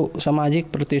जो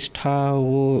सामाजिक प्रतिष्ठा,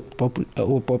 वो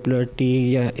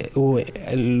पॉपुलैरिटी या वो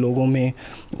लोगों में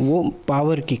वो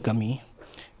पावर की कमी,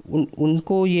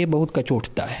 उनको ये बहुत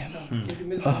कचोटता है,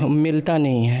 मिलता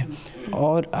नहीं है।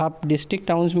 और आप डिस्ट्रिक्ट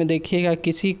टाउन्स में देखिएगा,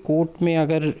 किसी कोर्ट में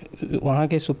अगर वहाँ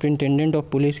के सुपरिंटेंडेंट ऑफ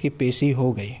पुलिस की पेशी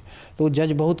हो गई तो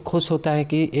जज बहुत खुश होता है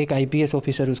कि एक आईपीएस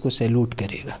ऑफिसर उसको सैल्यूट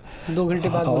करेगा। 2 घंटे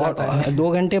बाद बुलाता है, 2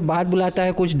 घंटे बाद बुलाता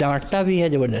है, कुछ डांटता भी है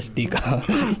ज़बरदस्ती का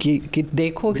कि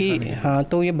देखो कि हाँ।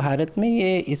 तो ये भारत में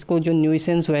ये इसको जो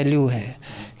न्यूसेंस वैल्यू है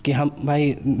कि हम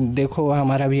भाई देखो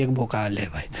हमारा भी एक भोकाल है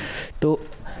भाई, तो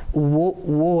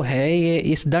वो है। ये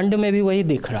इस दंड में भी वही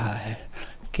दिख रहा है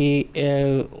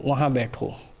कि वहाँ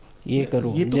बैठो, ये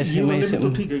करो। ये तो, जैसे ये मैं तो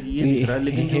ठीक है कि ये दिख रहा है,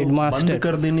 लेकिन हेडमास्टर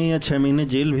कर देने या 6 महीने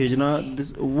जेल भेजना,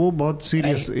 वो बहुत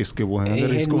सीरियस इसके वो हैं।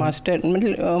 अगर इसको हेडमास्टर,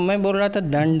 मतलब मैं बोल रहा था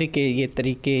दंड के ये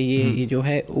तरीके, ये जो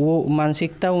है वो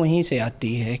मानसिकता वहीं से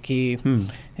आती है कि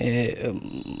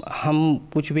हम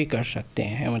कुछ भी कर सकते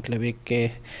हैं, मतलब एक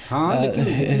हाँ।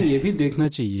 लेकिन ये भी देखना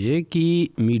चाहिए कि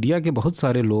मीडिया के बहुत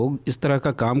सारे लोग इस तरह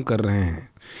का काम कर रहे हैं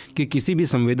कि किसी भी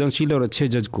संवेदनशील और अच्छे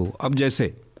जज को, अब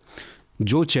जैसे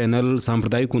जो चैनल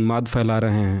सांप्रदायिक उन्माद फैला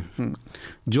रहे हैं,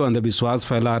 जो अंधविश्वास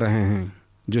फैला रहे हैं,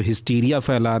 जो हिस्टीरिया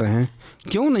फैला रहे हैं,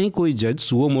 क्यों नहीं कोई जज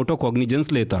सुओ मोटो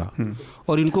कॉग्निजेंस लेता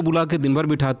और इनको बुला के दिन भर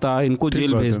बिठाता, इनको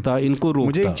जेल भेजता, इनको रोकता।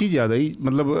 मुझे एक चीज़ याद आई,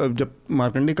 मतलब जब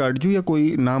मार्कंडे काटजू या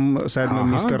कोई नाम शायद मैं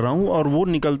मिस कर रहा हूँ, और वो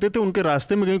निकलते थे, उनके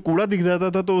रास्ते में कहीं कूड़ा दिख जाता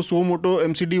था तो सुओ मोटो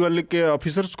एमसीडी वाले के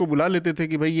ऑफिसर्स को बुला लेते थे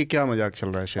कि भाई ये क्या मजाक चल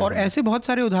रहा है। और ऐसे बहुत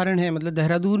सारे उदाहरण हैं। मतलब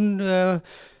देहरादून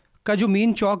का जो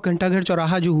मेन चौक घंटाघर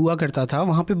चौराहा जो हुआ करता था,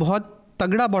 वहाँ पे बहुत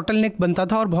तगड़ा बॉटलनेक बनता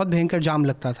था और बहुत भयंकर जाम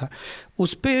लगता था।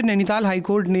 उस पर नैनीताल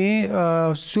हाईकोर्ट ने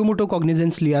सुओ मोटो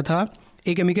कॉग्निजेंस लिया था,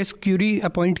 एक एमिकस क्यूरी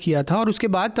अपॉइंट किया था, और उसके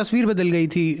बाद तस्वीर बदल गई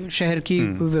थी शहर की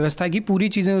व्यवस्था की, पूरी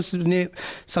चीज़ें उसने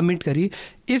सबमिट करी।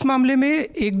 इस मामले में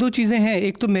 1-2 चीज़ें हैं।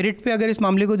 एक तो मेरिट पे अगर इस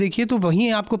मामले को देखिए तो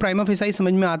वहीं आपको प्राइमा फेसाई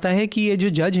समझ में आता है कि ये जो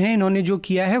जज हैं इन्होंने जो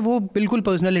किया है वो बिल्कुल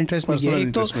पर्सनल इंटरेस्ट में किया है।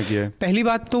 एक तो पहली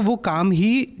बात तो वो काम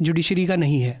ही जुडिशरी का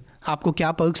नहीं है। आपको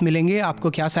क्या पर्क्स मिलेंगे, आपको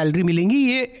क्या सैलरी मिलेंगी,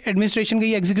 ये एडमिनिस्ट्रेशन का,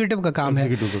 ये एग्जीक्यूटिव का काम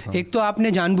है। एक तो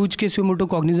आपने जानबूझ के सुओ मोटो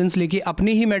कॉग्निजेंस लेके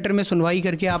अपने ही मैटर में सुनवाई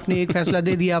करके आपने एक फैसला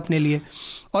दे दिया अपने लिए।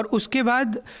 और उसके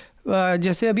बाद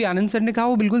जैसे अभी आनंद सर ने कहा,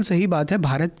 वो बिल्कुल सही बात है।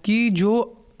 भारत की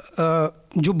जो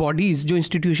बॉडीज़, जो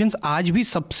इंस्टीट्यूशंस आज भी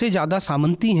सबसे ज़्यादा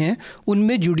सामंती हैं,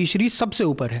 उनमें जुडिशरी सबसे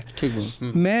ऊपर है। ठीक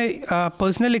है। मैं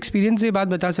पर्सनल एक्सपीरियंस से बात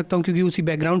बता सकता हूँ क्योंकि उसी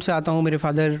बैकग्राउंड से आता हूँ, मेरे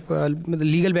फादर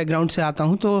लीगल बैकग्राउंड से आता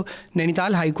हूँ। तो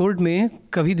नैनीताल हाई कोर्ट में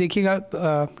कभी देखिएगा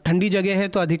ठंडी जगह है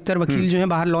तो अधिकतर वकील जो हैं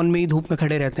बाहर लॉन में ही धूप में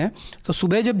खड़े रहते हैं। तो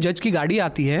सुबह जब जज की गाड़ी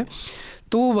आती है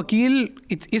तो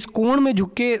वकील इस कोण में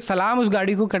झुक के सलाम उस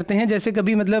गाड़ी को करते हैं, जैसे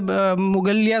कभी मतलब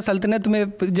मुगल या सल्तनत में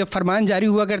जब फरमान जारी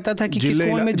हुआ करता था कि किस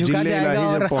कोण में झुका जाएगा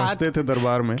और हाथ थे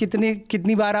दरबार में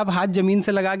कितनी बार आप हाथ जमीन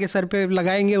से लगा के सर पे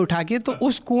लगाएंगे उठा के, तो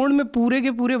उस कोण में पूरे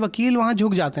के पूरे वकील वहाँ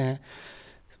झुक जाते हैं।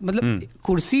 मतलब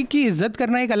कुर्सी की इज्जत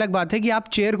करना एक अलग बात है कि आप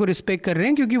चेयर को रिस्पेक्ट कर रहे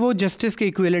हैं क्योंकि वो जस्टिस के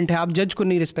इक्विवेलेंट है, आप जज को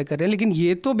नहीं रिस्पेक्ट कर रहे हैं। लेकिन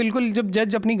ये तो बिल्कुल, जब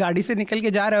जज अपनी गाड़ी से निकल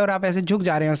के जा रहा है और आप ऐसे झुक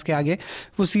जा रहे हैं उसके आगे,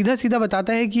 वो सीधा सीधा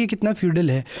बताता है कि ये कितना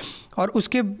फ्यूडल है। और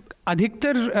उसके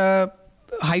अधिकतर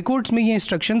हाई कोर्ट्स में ये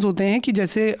इंस्ट्रक्शंस होते हैं कि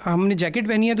जैसे हमने जैकेट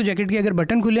पहनी है तो जैकेट के अगर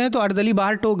बटन खुले हैं तो अर्दली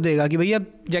बाहर टोक देगा कि भैया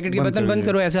जैकेट के बटन बंद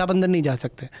करो, ऐसे आप अंदर नहीं जा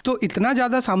सकते। तो इतना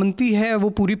ज़्यादा सामंती है वो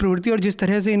पूरी प्रवृत्ति। और जिस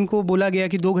तरह से इनको बोला गया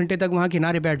कि 2 घंटे तक वहाँ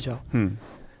किनारे बैठ जाओ,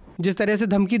 जिस तरह से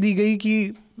धमकी दी गई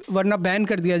कि वरना बैन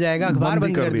कर दिया जाएगा, अखबार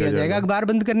बंद कर दिया जाएगा। अखबार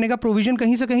बंद करने का प्रोविजन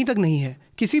कहीं से कहीं तक नहीं है,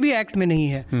 किसी भी एक्ट में नहीं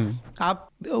है। आप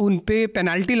उन पे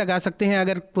पेनाल्टी लगा सकते हैं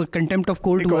अगर कंटेम्प्ट ऑफ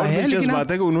कोर्ट हुआ है। लेकिन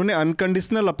बात है कि उन्होंने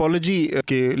अनकंडीशनल अपॉलॉजी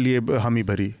के लिए हामी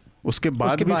भरी, उसके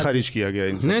बाद भी खारिज किया गया।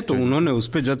 नहीं तो उन्होंने उस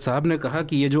पे जज साहब ने कहा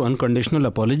कि ये जो अनकंडीशनल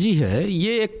अपॉलॉजी है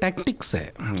ये एक टैक्टिक्स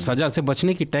है, सजा से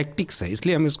बचने की टैक्टिक्स है,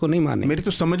 इसलिए हम इसको नहीं मानेंगे। मेरी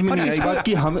तो समझ में नहीं आई बात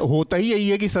कि हम होता ही यही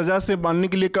है कि सजा से मानने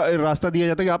के लिए रास्ता दिया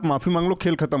जाता है कि आप माफी मांग लो,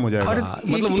 खेल खत्म हो जाएगा।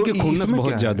 मतलब उनकी खुन्नस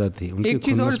बहुत ज्यादा थी। एक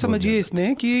चीज और समझिए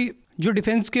इसमें कि जो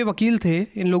डिफेंस के वकील थे,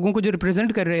 इन लोगों को जो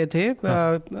रिप्रेजेंट कर रहे थे,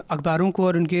 अखबारों को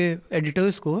और उनके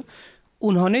एडिटर्स को,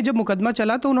 उन्होंने जब मुकदमा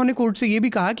चला तो उन्होंने कोर्ट से ये भी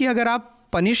कहा कि अगर आप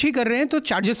पनिश ही कर रहे हैं तो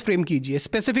चार्जेस फ्रेम कीजिए,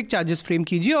 स्पेसिफिक चार्जेस फ्रेम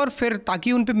कीजिए, और फिर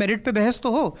ताकि उन पे मेरिट पे बहस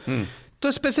तो हो।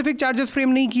 तो स्पेसिफिक चार्जेस फ्रेम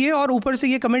नहीं किए और ऊपर से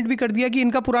ये कमेंट भी कर दिया कि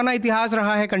इनका पुराना इतिहास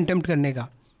रहा है कंटेम्प्ट करने का।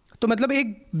 तो मतलब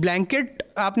एक ब्लैंकेट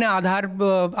आपने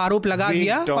आरोप लगा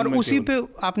दिया और उसी पे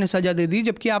आपने सजा दे दी,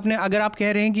 जबकि आपने, अगर आप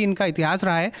कह रहे हैं कि इनका इतिहास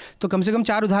रहा है तो कम से कम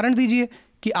 4 उदाहरण दीजिए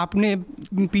कि आपने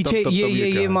पीछे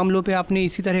ये मामलों पे आपने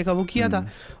इसी तरह का वो किया था,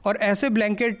 और ऐसे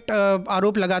ब्लैंकेट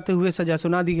आरोप लगाते हुए सजा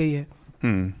सुना दी गई है।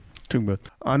 ठीक बात।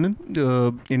 आनंद,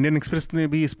 इंडियन एक्सप्रेस ने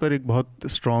भी इस पर एक बहुत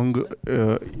स्ट्रॉन्ग,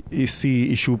 इसी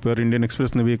इशू पर इंडियन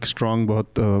एक्सप्रेस ने भी एक स्ट्रॉन्ग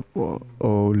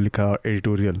बहुत लिखा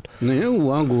एडिटोरियल। नहीं,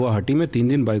 वहाँ गुवाहाटी में 3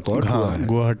 दिन बाइकआउट हुआ है।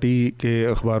 गुवाहाटी के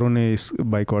अखबारों ने इस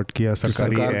बाइकआउट किया।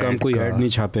 सरकार का हम कोई ऐड नहीं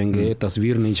छापेंगे,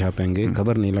 तस्वीर नहीं छापेंगे,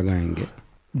 खबर नहीं लगाएंगे।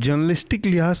 जर्नलिस्टिक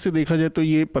लिहाज से देखा जाए तो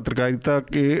ये पत्रकारिता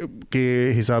के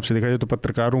हिसाब से देखा जाए तो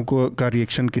पत्रकारों को का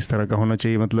रिएक्शन किस तरह का होना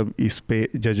चाहिए, मतलब इस पे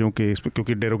जजों के, इस पे,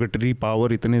 क्योंकि डेरोगेटरी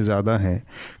पावर इतने ज़्यादा हैं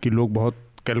कि लोग बहुत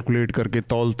कैलकुलेट करके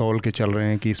तौल के चल रहे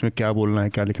हैं कि इसमें क्या बोलना है,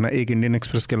 क्या लिखना है। एक इंडियन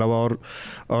एक्सप्रेस के अलावा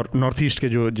और नॉर्थ ईस्ट के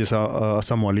जो जैसा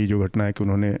असम वाली जो घटना है कि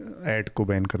उन्होंने ऐड को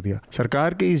बैन कर दिया।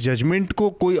 सरकार के इस जजमेंट को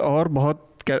कोई और बहुत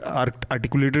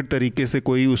आर्टिकुलेटेड तरीके से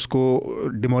कोई उसको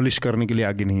डिमोलिश करने के लिए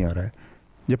आगे नहीं आ रहा है,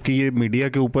 जबकि ये मीडिया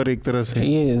के ऊपर एक तरह से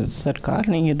ये सरकार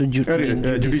नहीं है तो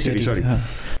जुडिशरी, सॉरी,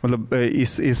 मतलब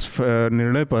इस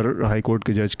निर्णय पर हाई कोर्ट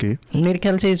के जज के, मेरे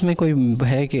ख्याल से इसमें कोई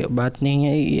भय की बात नहीं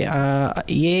है।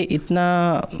 ये इतना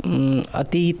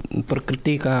अति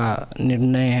प्रकृति का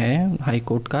निर्णय है हाई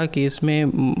कोर्ट का कि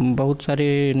इसमें बहुत सारे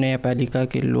न्यायपालिका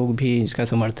के लोग भी इसका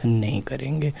समर्थन नहीं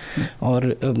करेंगे, और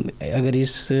अगर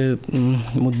इस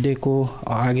मुद्दे को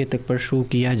आगे तक परसू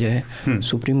किया जाए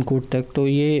सुप्रीम कोर्ट तक, तो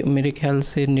ये मेरे ख्याल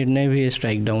से निर्णय भी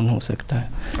स्ट्राइक डाउन हो सकता है।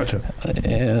 अच्छा,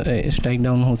 स्ट्राइक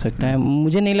डाउन हो सकता है।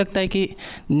 मुझे नहीं लगता है कि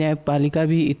न्यायपालिका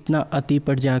भी इतना अति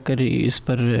पर जाकर इस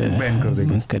पर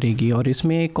बैन करेगी, और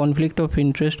इसमें कॉन्फ्लिक्ट ऑफ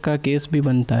इंटरेस्ट का केस भी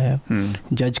बनता है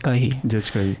जज का ही।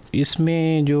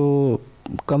 इसमें जो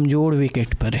कमज़ोर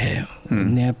विकेट पर है,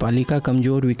 न्यायपालिका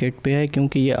कमज़ोर विकेट पे है,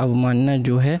 क्योंकि ये अवमानना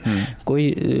जो है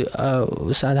कोई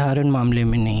साधारण मामले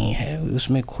में नहीं है,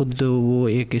 उसमें खुद वो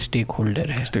एक स्टेक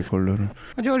होल्डर है।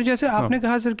 अच्छा, और जैसे आपने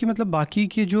कहा सर कि मतलब बाकी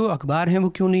के जो अखबार हैं वो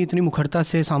क्यों नहीं इतनी मुखरता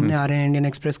से सामने आ रहे हैं इंडियन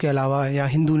एक्सप्रेस के अलावा, या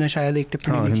हिंदू ने शायद एक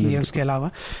टिप्पणी लिखी है उसके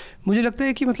अलावा, मुझे लगता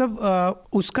है कि मतलब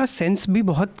उसका सेंस भी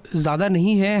बहुत ज़्यादा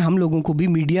नहीं है हम लोगों को भी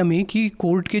मीडिया में, कि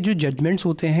कोर्ट के जो जजमेंट्स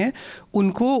होते हैं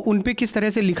उनको उन पे किस तरह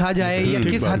से लिखा जाए या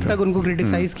किस हद तक उनको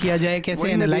क्रिटिसाइज किया जाए,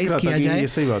 कैसे एनालाइज किया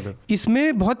जाए,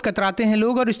 इसमें बहुत कतराते हैं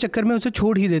लोग और इस चक्कर में उसे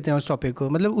छोड़ ही देते हैं उस टॉपिक को।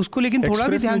 मतलब उसको लेकिन थोड़ा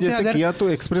भी ध्यान से अगर किया तो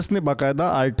एक्सप्रेस ने बाकायदा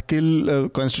आर्टिकल,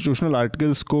 कॉन्स्टिट्यूशनल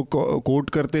आर्टिकल्स को कोट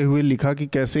करते हुए लिखा कि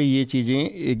कैसे ये चीज़ें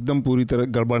एकदम पूरी तरह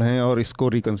गड़बड़ हैं और इसको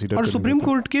रिकंसीडर। और सुप्रीम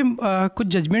कोर्ट के कुछ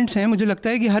जजमेंट्स हैं, मुझे लगता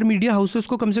है कि हर मीडिया हाउसेस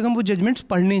को कम से कम वो जजमेंट्स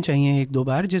पढ़ने चाहिए 1-2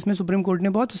 बार, जिसमें सुप्रीम कोर्ट ने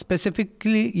बहुत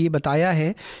स्पेसिफिकली ये बताया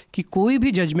है कि कोई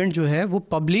भी जजमेंट जो है वो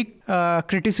पब्लिक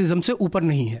क्रिटिसिज्म से ऊपर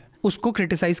नहीं है। उसको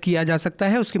क्रिटिसाइज किया जा सकता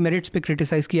है, उसके मेरिट्स पे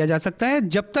क्रिटिसाइज किया जा सकता है,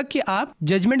 जब तक कि आप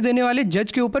जजमेंट देने वाले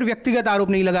जज के ऊपर व्यक्तिगत आरोप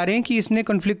नहीं लगा रहे हैं कि इसने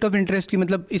कॉन्फ्लिक्ट ऑफ इंटरेस्ट की,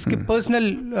 मतलब इसके पर्सनल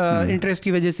इंटरेस्ट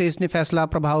की वजह से इसने फैसला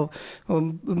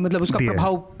मतलब उसका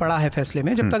प्रभाव पड़ा है फैसले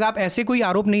में। जब तक आप ऐसे कोई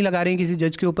आरोप नहीं लगा रहे हैं किसी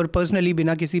जज के ऊपर पर्सनली,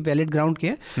 बिना किसी वैलिड ग्राउंड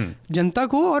के, जनता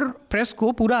को और प्रेस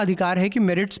को पूरा अधिकार है कि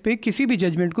मेरिट्स पे किसी भी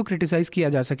जजमेंट को क्रिटिसाइज किया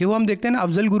जा सके। वो हम देखते हैं ना,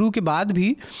 अफजल गुरु के बाद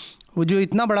भी वो जो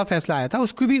इतना बड़ा फैसला आया था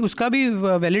उसका भी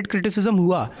वैलिड क्रिटिसिज्म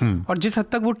हुआ, और जिस हद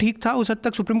तक वो ठीक था उस हद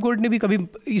तक सुप्रीम कोर्ट ने भी कभी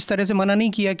इस तरह से मना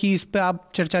नहीं किया कि इस पे आप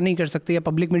चर्चा नहीं कर सकते या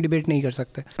पब्लिक में डिबेट नहीं कर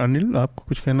सकते। अनिल, आपको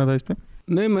कुछ कहना था इस पे?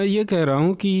 नहीं, मैं ये कह रहा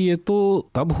हूँ कि ये तो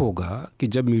तब होगा कि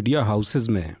जब मीडिया हाउसेज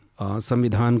में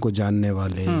संविधान को जानने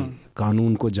वाले,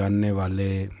 कानून को जानने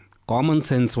वाले, कॉमन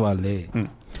सेंस वाले,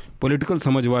 पॉलिटिकल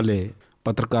समझ वाले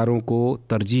पत्रकारों को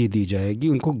तरजीह दी जाएगी,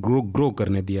 उनको ग्रो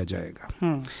करने दिया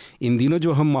जाएगा। इन दिनों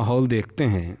जो हम माहौल देखते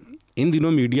हैं, इन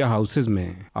दिनों मीडिया हाउसेज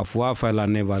में अफवाह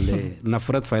फैलाने वाले,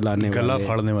 नफरत फैलाने वाले, गला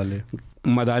फाड़ने वाले,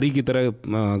 मदारी की तरह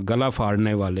गला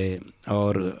फाड़ने वाले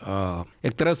और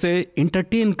एक तरह से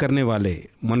इंटरटेन करने वाले,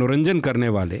 मनोरंजन करने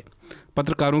वाले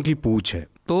पत्रकारों की पूछ है।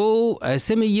 तो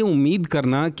ऐसे में ये उम्मीद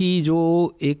करना कि जो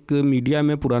एक मीडिया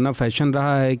में पुराना फैशन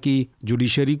रहा है कि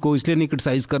जुडिशरी को इसलिए नहीं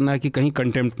क्रिटिसाइज करना है कि कहीं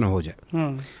कंटेम्प्ट ना हो जाए,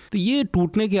 तो ये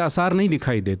टूटने के आसार नहीं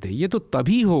दिखाई देते। ये तो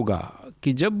तभी होगा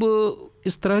कि जब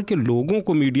इस तरह के लोगों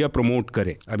को मीडिया प्रमोट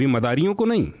करे, अभी मदारियों को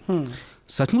नहीं,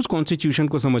 सचमुच कॉन्स्टिट्यूशन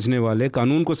को समझने वाले,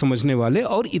 कानून को समझने वाले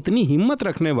और इतनी हिम्मत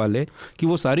रखने वाले कि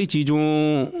वो सारी चीज़ों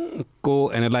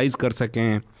को एनालाइज कर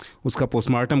सकें, उसका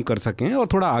पोस्टमार्टम कर सकें और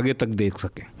थोड़ा आगे तक देख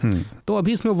सकें। तो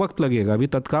अभी इसमें वक्त लगेगा, अभी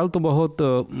तत्काल तो बहुत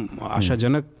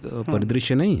आशाजनक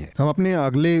परिदृश्य नहीं है। हम अपने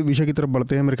अगले विषय की तरफ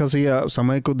बढ़ते हैं। मेरे ख्याल से ये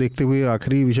समय को देखते हुए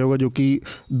आखिरी विषय होगा, जो कि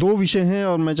 2 विषय हैं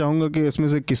और मैं चाहूँगा कि इसमें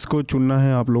से किसको चुनना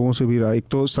है आप लोगों से भी राय। एक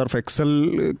तो सर्फ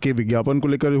एक्सेल के विज्ञापन को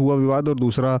लेकर हुआ विवाद और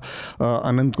दूसरा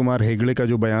अनंत कुमार हेगड़े का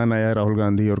जो बयान आया राहुल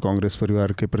गांधी और कांग्रेस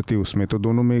परिवार के प्रति उसमें। तो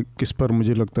दोनों में किस पर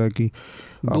मुझे लगता है कि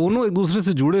दोनों एक दूसरे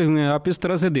से जुड़े हुए हैं। आप इस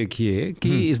तरह से देखिए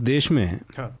कि इस देश में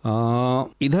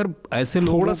इधर ऐसे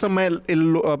लोग, थोड़ा सा मैं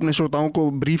अपने श्रोताओं को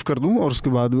ब्रीफ कर दूं और उसके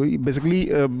बाद बेसिकली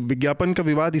विज्ञापन का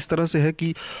विवाद इस तरह से है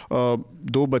कि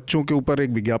 2 बच्चों के ऊपर एक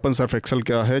विज्ञापन सर्फ एक्सेल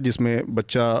का है जिसमें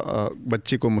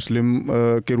बच्चे को मुस्लिम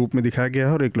के रूप में दिखाया गया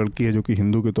है और एक लड़की है जो कि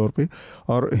हिंदू के तौर पे,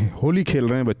 और होली खेल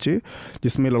रहे हैं बच्चे,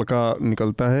 जिसमें लड़का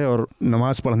निकलता है और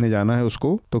नमाज पढ़ने जाना है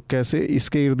उसको। तो कैसे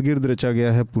इसके इर्द गिर्द रचा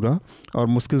गया है पूरा, और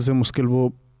मुश्किल से मुश्किल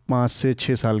वो 5 से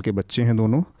 6 साल के बच्चे हैं,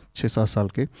 दोनों 6-7 साल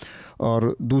के।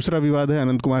 और दूसरा विवाद है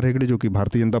अनंत कुमार हेगड़े जो कि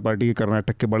भारतीय जनता पार्टी के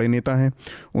कर्नाटक के बड़े नेता हैं।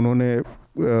 उन्होंने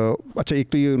अच्छा, एक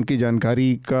तो ये उनकी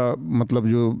जानकारी का मतलब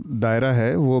जो दायरा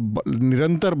है वो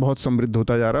निरंतर बहुत समृद्ध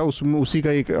होता जा रहा है। उसमें उसी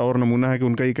का एक और नमूना है कि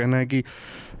उनका ये कहना है कि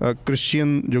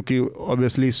क्रिश्चियन जो कि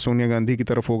ऑब्वियसली सोनिया गांधी की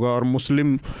तरफ होगा और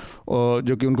मुस्लिम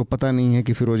जो कि उनको पता नहीं है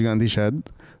कि फिरोज गांधी शायद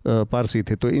पारसी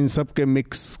थे, तो इन सब के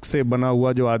मिक्स से बना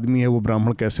हुआ जो आदमी है वो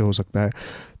ब्राह्मण कैसे हो सकता है।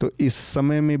 तो इस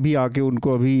समय में भी आके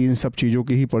उनको अभी इन सब चीज़ों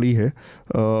की ही पड़ी है।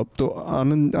 तो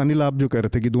अनिल आप जो कह रहे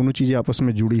थे कि दोनों चीज़ें आपस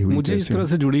में जुड़ी हुई, मुझे इस तरह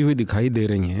से जुड़ी हुई दिखाई दे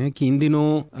रही हैं कि इन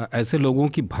दिनों ऐसे लोगों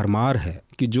की भरमार है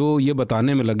कि जो ये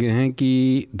बताने में लगे हैं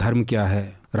कि धर्म क्या है,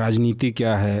 राजनीति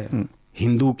क्या है,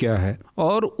 हिंदू क्या है,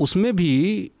 और उसमें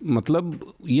भी मतलब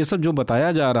ये सब जो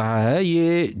बताया जा रहा है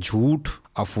ये झूठ,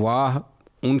 अफवाह,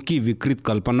 उनकी विकृत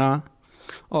कल्पना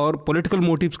और पॉलिटिकल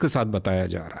मोटिव्स के साथ बताया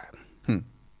जा रहा है।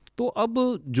 तो अब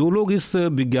जो लोग इस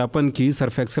विज्ञापन की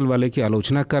सर्फ एक्सेल वाले की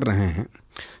आलोचना कर रहे हैं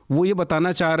वो ये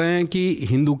बताना चाह रहे हैं कि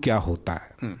हिंदू क्या होता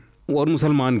है और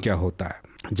मुसलमान क्या होता है,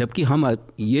 जबकि हम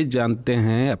ये जानते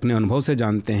हैं, अपने अनुभव से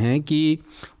जानते हैं कि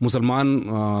मुसलमान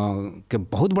के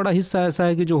बहुत बड़ा हिस्सा ऐसा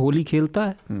है कि जो होली खेलता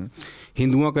है,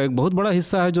 हिंदुओं का एक बहुत बड़ा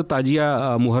हिस्सा है जो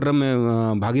ताजिया मुहर्रम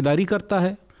में भागीदारी करता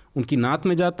है, उनकी नात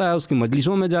में जाता है, उसकी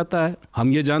मजलिसों में जाता है।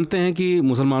 हम ये जानते हैं कि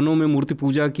मुसलमानों में मूर्ति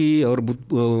पूजा की और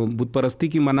बुत परस्ती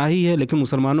की मनाही है, लेकिन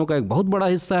मुसलमानों का एक बहुत बड़ा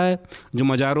हिस्सा है जो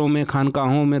मज़ारों में,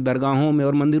 खानकाहों में, दरगाहों में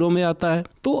और मंदिरों में आता है।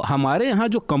 तो हमारे यहाँ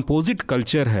जो कंपोजिट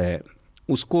कल्चर है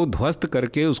उसको ध्वस्त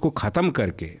करके, उसको ख़त्म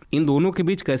करके इन दोनों के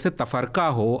बीच कैसे तफरका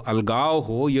हो, अलगाव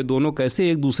हो, ये दोनों कैसे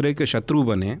एक दूसरे के शत्रु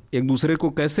बने, एक दूसरे को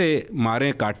कैसे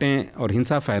मारें, काटें और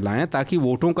हिंसा फैलाएं ताकि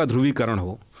वोटों का ध्रुवीकरण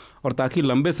हो और ताकि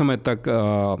लंबे समय तक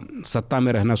सत्ता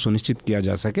में रहना सुनिश्चित किया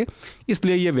जा सके,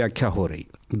 इसलिए ये व्याख्या हो रही।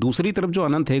 दूसरी तरफ जो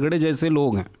अनंत हेगड़े जैसे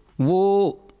लोग हैं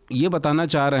वो ये बताना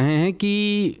चाह रहे हैं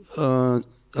कि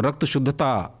रक्त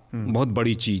शुद्धता बहुत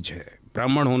बड़ी चीज़ है,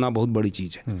 ब्राह्मण होना बहुत बड़ी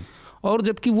चीज़ है, और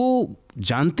जबकि वो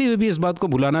जानते हुए भी इस बात को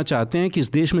भुलाना चाहते हैं कि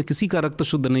इस देश में किसी का रक्त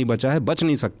शुद्ध नहीं बचा है, बच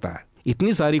नहीं सकता है।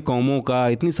 इतनी सारी कौमों का,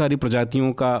 इतनी सारी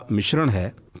प्रजातियों का मिश्रण है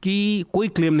कि कोई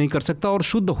क्लेम नहीं कर सकता, और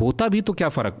शुद्ध होता भी तो क्या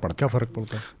फ़र्क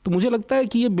पड़ता है। तो मुझे लगता है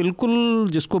कि ये बिल्कुल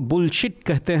जिसको बुलशिट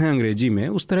कहते हैं अंग्रेजी में,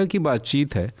 उस तरह की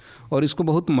बातचीत है और इसको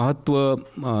बहुत महत्व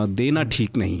देना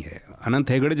ठीक नहीं है। अनंत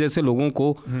हेगड़े जैसे लोगों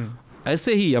को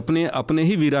ऐसे ही अपने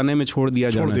ही वीराने में छोड़ दिया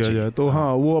जाए तो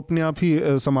हाँ, वो अपने आप ही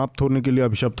समाप्त होने के लिए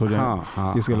अभिशप्त हो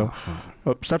जाए। इसके अलावा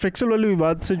सर्फ एक्सेल वाले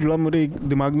विवाद से जुड़ा मेरे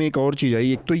दिमाग में एक और चीज़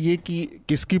आई। एक तो ये कि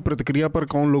किसकी प्रतिक्रिया पर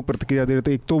कौन लोग प्रतिक्रिया दे रहे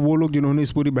थे। एक तो वो लोग जिन्होंने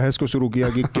इस पूरी बहस को शुरू किया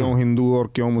कि क्यों हिंदू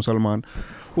और क्यों मुसलमान,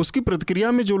 उसकी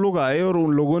प्रतिक्रिया में जो लोग आए और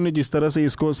उन लोगों ने जिस तरह से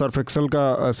इसको सर्फ एक्सेल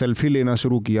का सेल्फी लेना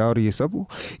शुरू किया और ये सब,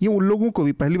 ये उन लोगों को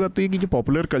भी, पहली बात तो ये कि जो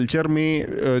पॉपुलर कल्चर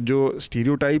में जो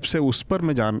स्टीरियोटाइप्स है उस पर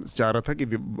मैं चाह रहा था कि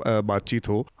बातचीत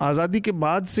हो। आज़ादी के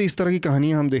बाद से इस तरह की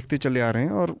कहानियाँ हम देखते चले आ रहे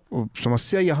हैं, और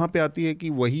समस्या यहाँ पे आती है कि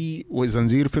वही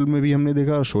जंजीर फिल्म में भी हमने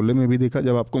देखा और शोले में भी देखा,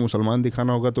 जब आपको मुसलमान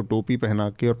दिखाना होगा तो टोपी पहना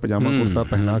के और पजामा कुर्ता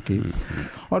पहना के।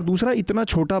 और दूसरा, इतना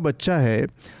छोटा बच्चा है,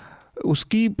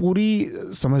 उसकी पूरी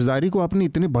समझदारी को आपने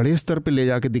इतने बड़े स्तर पे ले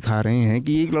जाके दिखा रहे हैं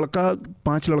कि एक लड़का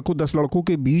 5 लड़कों 10 लड़कों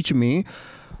के बीच में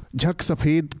झक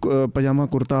सफ़ेद पजामा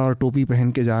कुर्ता और टोपी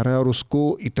पहन के जा रहा है, और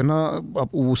उसको इतना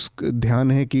उस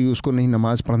ध्यान है कि उसको नहीं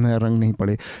नमाज़ पढ़ना है, रंग नहीं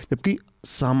पड़े। जबकि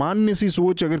सामान्य सी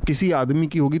सोच अगर किसी आदमी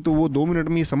की होगी तो वो 2 मिनट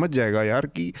में ये समझ जाएगा यार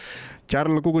कि 4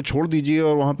 लड़कों को छोड़ दीजिए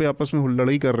और वहाँ पे आपस में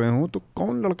लड़ाई कर रहे हो, तो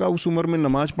कौन लड़का उस उम्र में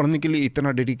नमाज़ पढ़ने के लिए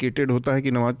इतना डेडिकेटेड होता है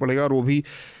कि नमाज़ पढ़ेगा, और वो भी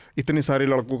इतने सारे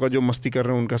लड़कों का जो मस्ती कर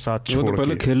रहे हैं उनका साथ छोड़ तो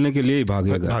पहले खेलने के लिए ही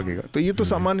भागेगा। तो ये तो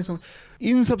सामान्य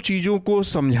इन सब चीज़ों को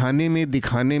समझाने में,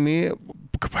 दिखाने में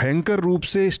भयंकर रूप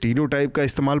से स्टीरियोटाइप का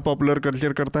इस्तेमाल पॉपुलर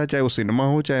कल्चर करता है, चाहे वो सिनेमा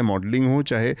हो, चाहे मॉडलिंग हो,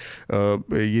 चाहे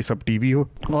ये सब टीवी हो,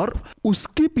 और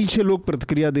उसके पीछे लोग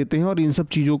प्रतिक्रिया देते हैं और इन सब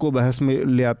चीज़ों को बहस में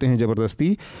ले आते हैं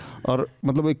ज़बरदस्ती। और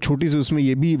मतलब एक छोटी सी उसमें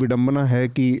ये भी विडंबना है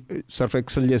कि सर्फ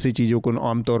एक्सेल जैसी चीज़ों को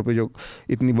आमतौर पे जो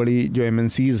इतनी बड़ी जो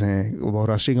MNCs हैं,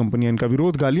 बहुराष्ट्रीय कंपनियां, इनका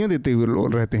विरोध गालियां देते हुए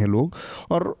रहते हैं लोग,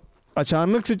 और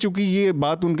अचानक से चूंकि ये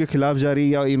बात उनके खिलाफ जा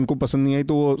रही या इनको पसंद नहीं आई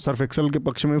तो वो सर्फ एक्सेल के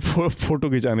पक्ष में फ़ोटो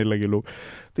खिंचाने लगे लोग।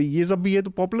 तो ये सब भी है। तो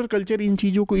पॉपुलर कल्चर इन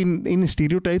चीज़ों को, इन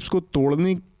स्टीरियोटाइप्स को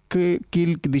तोड़ने की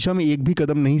दिशा में एक भी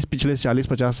कदम नहीं पिछले 40,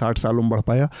 50, 60 सालों में बढ़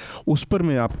पाया। उस पर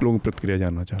मैं आप लोगों की प्रतिक्रिया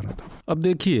जानना चाह रहा था। अब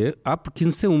देखिए, आप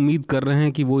किनसे उम्मीद कर रहे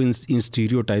हैं कि वो इन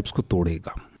स्टीरियोटाइप्स को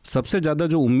तोड़ेगा? सबसे ज़्यादा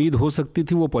जो उम्मीद हो सकती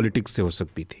थी वो पॉलिटिक्स से हो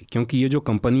सकती थी, क्योंकि ये जो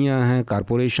कंपनियां हैं,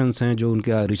 कॉरपोरेशंस हैं, जो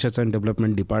उनके रिसर्च एंड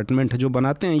डेवलपमेंट डिपार्टमेंट है, जो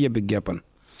बनाते हैं ये विज्ञापन,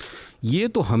 ये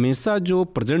तो हमेशा जो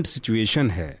प्रेजेंट सिचुएशन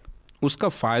है उसका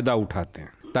फ़ायदा उठाते हैं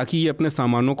ताकि ये अपने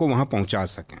सामानों को वहाँ पहुँचा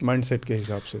सकें माइंडसेट के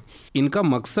हिसाब से। इनका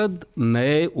मकसद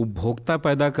नए उपभोक्ता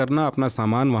पैदा करना, अपना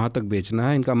सामान वहाँ तक बेचना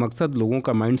है। इनका मकसद लोगों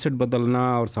का माइंडसेट बदलना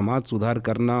और समाज सुधार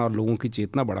करना और लोगों की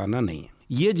चेतना बढ़ाना नहीं है।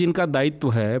 ये जिनका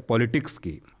दायित्व है पॉलिटिक्स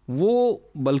की, वो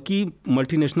बल्कि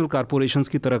मल्टीनेशनल कॉरपोरेशंस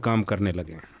की तरह काम करने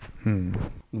लगे हैं।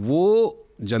 वो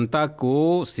जनता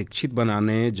को शिक्षित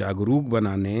बनाने, जागरूक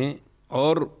बनाने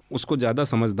और उसको ज़्यादा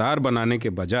समझदार बनाने के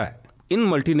बजाय इन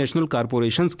मल्टीनेशनल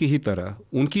कॉरपोरेशंस की ही तरह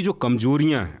उनकी जो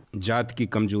कमजोरियां हैं, जात की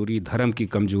कमजोरी, धर्म की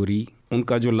कमजोरी,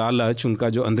 उनका जो लालच, उनका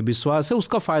जो अंधविश्वास है,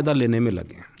 उसका फ़ायदा लेने में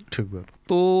लगे हैं। ठीक बात।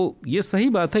 तो ये सही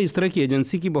बात है, इस तरह की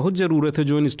एजेंसी की बहुत ज़रूरत है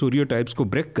जो इन स्टीरियोटाइप्स को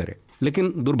ब्रेक करे।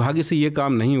 लेकिन दुर्भाग्य से ये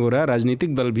काम नहीं हो रहा है।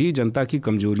 राजनीतिक दल भी जनता की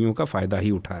कमजोरियों का फ़ायदा ही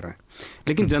उठा रहे हैं।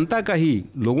 लेकिन जनता का ही,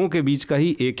 लोगों के बीच का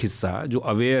ही एक हिस्सा जो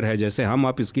अवेयर है, जैसे हम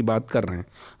आप इसकी बात कर रहे हैं,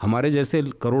 हमारे जैसे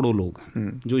करोड़ों लोग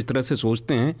हैं जो इस तरह से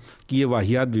सोचते हैं कि ये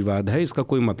वाहियात विवाद है, इसका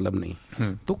कोई मतलब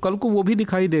नहीं, तो कल को वो भी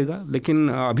दिखाई देगा। लेकिन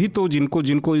अभी तो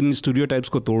जिनको इन स्टीरियोटाइप्स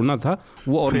को तोड़ना था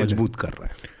वो और मजबूत कर रहे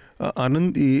हैं।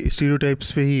 आनंद,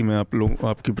 स्टीरियोटाइप्स पे ही मैं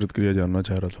आपकी प्रतिक्रिया जानना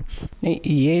चाह रहा था। नहीं,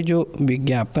 ये जो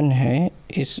विज्ञापन है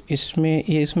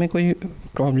इसमें कोई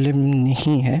प्रॉब्लम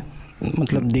नहीं है,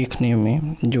 मतलब देखने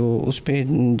में जो उस पे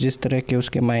जिस तरह के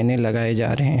उसके मायने लगाए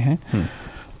जा रहे हैं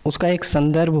उसका एक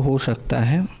संदर्भ हो सकता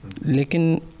है,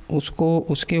 लेकिन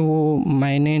उसके वो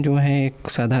मायने जो है एक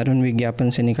साधारण विज्ञापन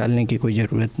से निकालने की कोई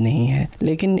ज़रूरत नहीं है।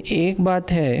 लेकिन एक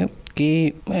बात है कि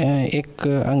एक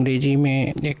अंग्रेजी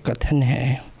में एक कथन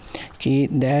है कि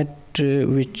that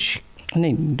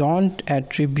don't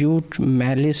attribute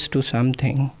malice to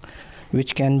something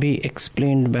which can be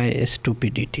explained by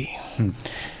stupidity.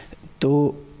 तो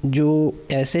जो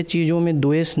ऐसे चीज़ों में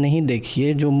द्वेष नहीं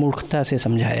देखिए जो मूर्खता से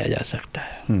समझाया जा सकता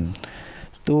है।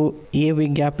 तो ये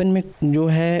विज्ञापन में जो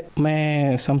है,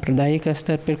 मैं सांप्रदायिक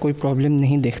स्तर पर कोई प्रॉब्लम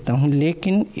नहीं देखता हूँ,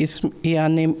 लेकिन ये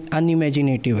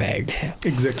अनइमेजिनेटिव ऐड है।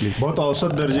 एग्जैक्टली, बहुत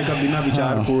औसत दर्जे का बिना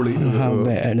विचार पूर्ण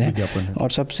विज्ञापन है।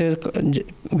 और सबसे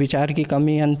विचार की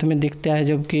कमी अंत में दिखता है,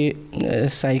 जबकि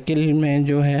साइकिल में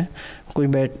जो है कोई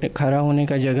खड़ा होने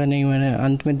का जगह नहीं है।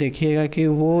 अंत में देखिएगा कि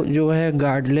वो जो है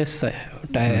गार्डलेस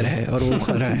टायर है और वो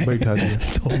खड़ा है, बैठा दिया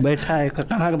तो बैठा है,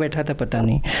 कहाँ बैठा था पता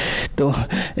नहीं। तो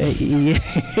ये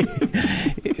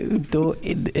तो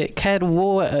खैर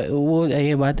वो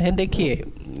ये बात है। देखिए,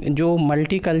 जो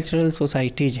मल्टीकल्चरल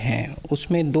सोसाइटीज़ हैं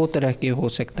उसमें दो तरह के हो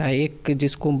सकता है। एक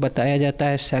जिसको बताया जाता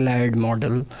है सैलाड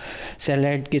मॉडल,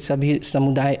 सैलाड के सभी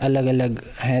समुदाय अलग अलग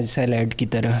हैं सैलाड की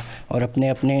तरह और अपने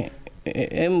अपने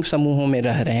समूहों में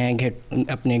रह रहे हैं,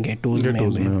 अपने गेटोज़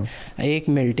में। एक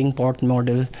मेल्टिंग पॉट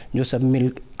मॉडल जो सब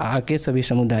मिल आके सभी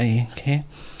समुदाय हैं।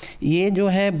 ये जो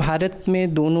है भारत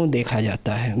में दोनों देखा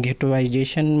जाता है।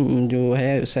 गेटोवाइजेशन जो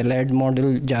है सैलाड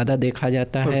मॉडल ज़्यादा देखा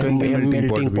जाता है,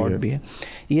 मेल्टिंग पॉट भी है।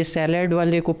 ये सैलाड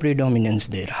वाले को प्रीडोमिनेंस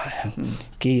दे रहा है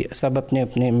कि सब अपने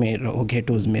अपने में रहो,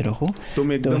 गेटोज़ में रहो,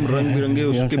 तुम एकदम रंग बिरंगे,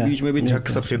 उसके बीच में भी झक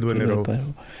सफेद बने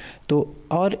रहो। तो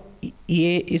और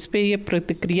ये इस पे ये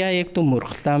प्रतिक्रिया एक तो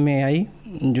मूर्खता में आई,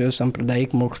 जो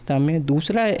सांप्रदायिक मूर्खता में।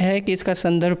 दूसरा है कि इसका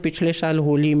संदर्भ पिछले साल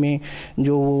होली में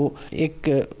जो एक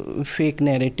फेक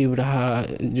नैरेटिव रहा,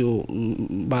 जो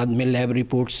बाद में लैब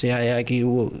रिपोर्ट से आया कि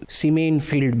वो सीमेन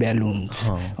फील्ड बैलून्स,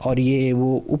 और ये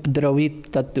वो उपद्रवित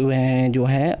तत्व हैं जो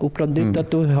हैं, उपद्रवित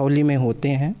तत्व होली में होते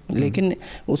हैं, लेकिन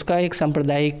उसका एक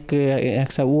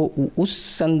सांप्रदायिक वो उस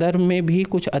संदर्भ में भी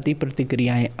कुछ अति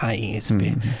प्रतिक्रियाएँ आई इस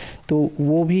पे। तो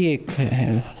वो भी एक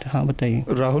है। हाँ बताइए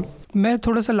राहुल। मैं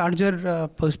थोड़ा सा लार्जर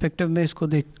पर्सपेक्टिव में इसको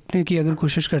देखने की अगर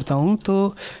कोशिश करता हूँ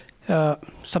तो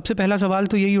सबसे पहला सवाल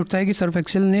तो यही उठता है कि सर्फ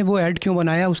एक्सेल ने वो ऐड क्यों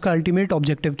बनाया, उसका अल्टीमेट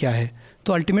ऑब्जेक्टिव क्या है।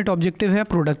 तो अल्टीमेट ऑब्जेक्टिव है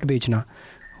प्रोडक्ट बेचना,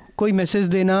 कोई मैसेज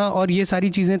देना, और ये सारी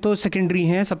चीज़ें तो सेकेंडरी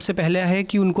हैं। सबसे पहले है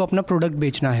कि उनको अपना प्रोडक्ट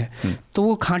बेचना है। तो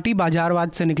वो खांटी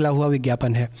बाजारवाद से निकला हुआ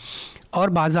विज्ञापन है। और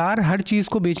बाजार हर चीज़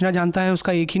को बेचना जानता है,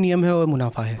 उसका एक ही नियम है और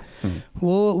मुनाफा है।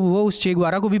 वो उस चे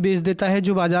गुवेरा को भी बेच देता है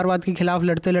जो बाजारवाद के खिलाफ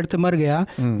लड़ते लड़ते मर गया,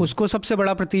 उसको सबसे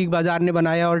बड़ा प्रतीक बाजार ने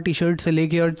बनाया और टी शर्ट से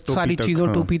लेके और सारी चीज़ों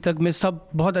टोपी तक में सब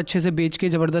बहुत अच्छे से बेच के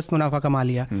ज़बरदस्त मुनाफा कमा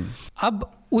लिया। अब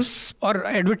और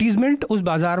एडवर्टीजमेंट उस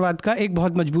बाजारवाद का एक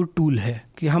बहुत मजबूत टूल है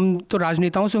कि हम तो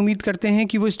राजनेताओं से उम्मीद करते हैं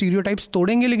कि वो स्टीरियोटाइप्स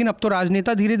तोड़ेंगे, लेकिन अब तो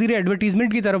राजनेता धीरे धीरे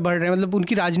एडवर्टीजमेंट की तरफ बढ़ रहे हैं। मतलब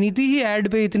उनकी राजनीति ही एड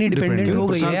पे इतनी डिपेंडेंट हो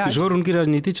गई है। प्रशांत किशोर उनकी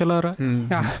राजनीति चला रहा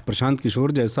है। प्रशांत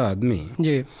किशोर जैसा आदमी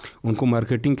जी उनको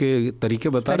मार्केटिंग के तरीके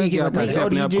बता रहे हैं कि आप ऐसे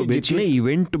अपने आप को बेचिए। जितने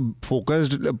इवेंट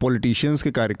फोकस्ड पॉलिटिशियंस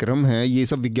के कार्यक्रम हैं, ये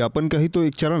सब विज्ञापन का ही तो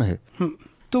एक चरण है।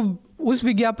 तो उस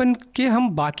विज्ञापन के हम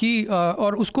बाकी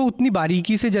और उसको उतनी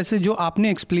बारीकी से, जैसे जो आपने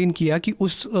एक्सप्लेन किया कि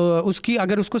उसकी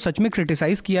अगर उसको सच में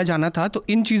क्रिटिसाइज़ किया जाना था तो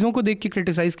इन चीज़ों को देख के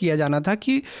क्रिटिसाइज़ किया जाना था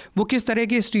कि वो किस तरह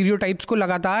के स्टीरियोटाइप्स को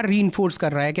लगातार रीइंफोर्स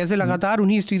कर रहा है, कैसे लगातार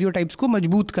उन्हीं स्टीरियोटाइप्स को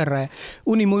मजबूत कर रहा है,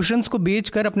 उन इमोशंस को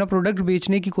बेचकर अपना प्रोडक्ट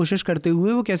बेचने की कोशिश करते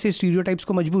हुए वो कैसे स्टीरियोटाइप्स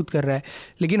को मजबूत कर रहा है।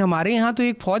 लेकिन हमारे यहाँ तो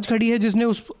एक फौज खड़ी है जिसने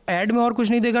उस एड में और कुछ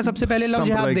नहीं देखा, सबसे पहले लव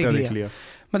जिहाद देख लिया।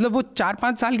 मतलब वो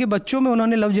 4-5 साल के बच्चों में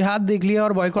उन्होंने लव जिहाद देख लिया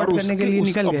और बॉयकॉट करने के लिए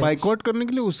निकल गए। बॉयकॉट करने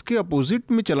के लिए उसके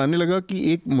अपोजिट में चलाने लगा कि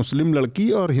एक मुस्लिम लड़की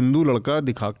और हिंदू लड़का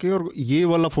दिखा के, और ये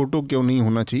वाला फोटो क्यों नहीं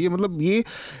होना चाहिए। मतलब ये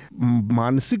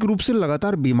मानसिक रूप से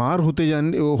लगातार बीमार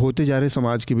होते जा रहे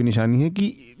समाज की भी निशानी है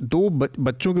कि दो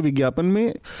बच्चों के विज्ञापन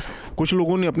में कुछ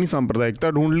लोगों ने अपनी सांप्रदायिकता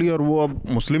ढूंढ ली और वो अब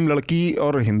मुस्लिम लड़की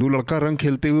और हिंदू लड़का रंग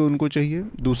खेलते हुए उनको चाहिए।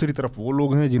 दूसरी तरफ वो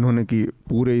लोग हैं जिन्होंने कि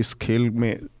पूरे इस खेल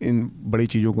में इन बड़ी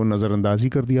चीज़ों को नज़रअंदाजी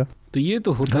कर दिया। तो ये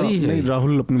तो होता ही है। नहीं,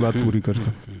 राहुल अपनी बात पूरी कर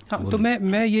रहा। हाँ, तो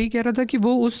मैं यही कह रहा था कि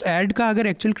वो उस एड का अगर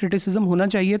एक्चुअल क्रिटिसिज्म होना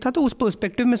चाहिए था तो उस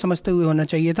पर्सपेक्टिव में समझते हुए होना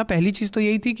चाहिए था। पहली चीज़ तो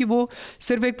यही थी कि वो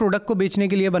सिर्फ एक प्रोडक्ट को बेचने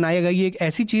के लिए बनाया गया, ये एक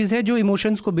ऐसी चीज़ है जो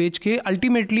इमोशंस को बेच के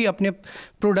अल्टीमेटली अपने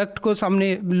प्रोडक्ट को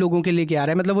सामने लोगों के लेके आ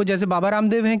रहा है। मतलब वो जैसे बाबा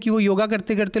रामदेव हैं कि वो योगा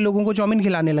करते करते लोगों को चाउमीन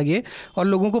खिलाने लगे और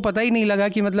लोगों को पता ही नहीं लगा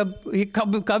कि मतलब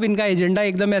कब इनका एजेंडा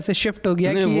एकदम ऐसे शिफ्ट हो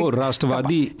गया कि वो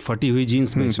राष्ट्रवादी फटी हुई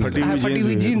जीन्स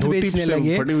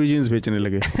बेचने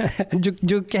लगे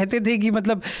जो कहते थे कि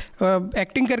मतलब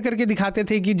एक्टिंग कर करके दिखाते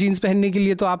थे कि जीन्स पहनने के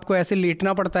लिए तो आपको ऐसे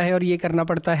लेटना पड़ता है और ये करना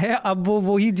पड़ता है। अब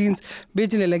वो ही जीन्स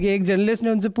बेचने लगे। एक जर्नलिस्ट ने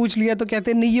उनसे पूछ लिया तो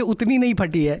कहते नहीं, ये उतनी नहीं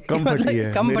फटी है, कम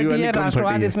फटी है,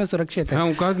 राष्ट्रवाद इसमें सुरक्षित है।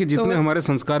 हाँ, कहा कि जितने हमारे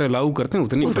संस्कार अलाउ करते हैं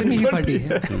उतनी ही फटी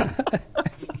है।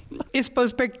 इस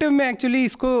पर्सपेक्टिव में एक्चुअली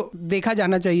इसको देखा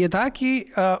जाना चाहिए था कि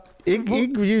एक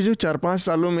ये जो 4-5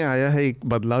 सालों में आया है एक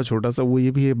बदलाव छोटा सा, वो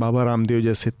ये भी है बाबा रामदेव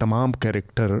जैसे तमाम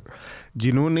कैरेक्टर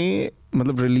जिन्होंने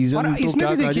मतलब रिलीजन तो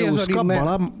क्या कहा जाए उसका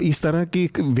बड़ा इस तरह की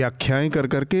व्याख्याएं कर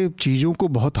करके चीज़ों को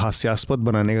बहुत हास्यास्पद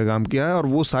बनाने का काम किया है। और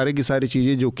वो सारे की सारी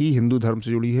चीज़ें जो कि हिंदू धर्म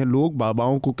से जुड़ी हैं, लोग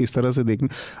बाबाओं को किस तरह से देखने,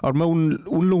 और मैं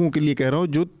उन लोगों के लिए कह रहा हूँ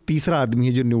जो तीसरा आदमी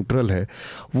है जो न्यूट्रल है,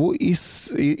 वो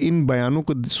इन बयानों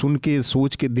को सुन के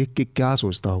सोच के देख के क्या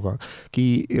सोचता होगा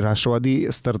कि राष्ट्रवादी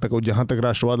स्तर तक, जहाँ तक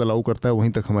राष्ट्रवाद अलाउ करता है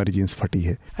वहीं तक हमारी जीन्स फटी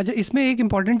है। अच्छा, इसमें एक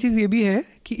इम्पॉर्टेंट चीज़ ये भी है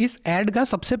कि इस एड का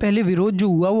सबसे पहले विरोध जो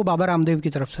हुआ वो बाबा रामदेव की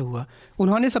तरफ से हुआ।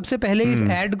 उन्होंने सबसे पहले इस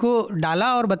एड को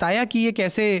डाला और बताया कि ये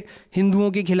कैसे हिंदुओं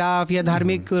के खिलाफ या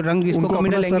धार्मिक रंग इसको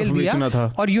कम्युनल एंगल दिया।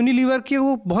 और यूनिलीवर के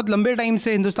वो बहुत लंबे टाइम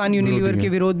से हिंदुस्तान यूनिलीवर के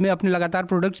विरोध में अपने लगातार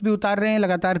प्रोडक्ट्स भी उतार रहे हैं,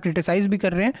 लगातार क्रिटिसाइज भी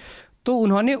कर रहे हैं। तो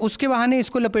उन्होंने उसके बहाने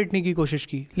इसको लपेटने की कोशिश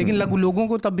की, लेकिन लोगों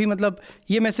को तब भी मतलब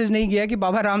ये मैसेज नहीं गया कि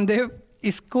बाबा रामदेव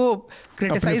इसको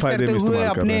क्रिटिसाइज करते हुए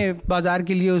अपने बाजार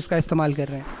के लिए उसका इस्तेमाल कर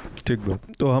रहे हैं। ठीक बात।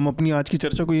 तो हम अपनी आज की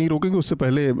चर्चा को यहीं रोकेंगे, उससे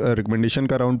पहले रिकमेंडेशन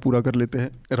का राउंड पूरा कर लेते हैं।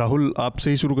 राहुल, आपसे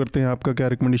ही शुरू करते हैं। आपका क्या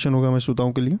रिकमेंडेशन होगा हमारे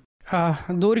श्रोताओं के लिए?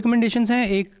 2 रिकमेंडेशंस हैं।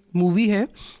 एक मूवी है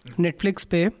नेटफ्लिक्स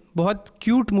पे, बहुत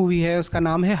क्यूट मूवी है, उसका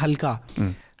नाम है हल्का।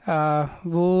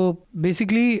 वो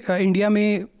बेसिकली इंडिया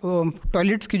में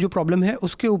टॉयलेट्स की जो प्रॉब्लम है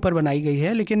उसके ऊपर बनाई गई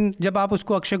है, लेकिन जब आप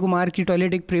उसको अक्षय कुमार की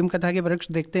टॉयलेट एक प्रेम कथा के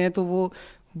वृक्ष देखते हैं तो वो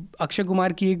अक्षय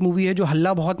कुमार की एक मूवी है जो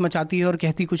हल्ला बहुत मचाती है और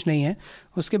कहती कुछ नहीं है।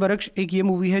 उसके बरक्स एक ये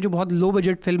मूवी है जो बहुत लो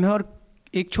बजट फिल्म है और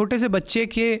एक छोटे से बच्चे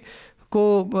को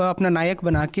अपना नायक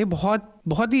बना के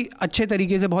बहुत ही अच्छे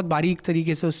तरीके से, बहुत बारीक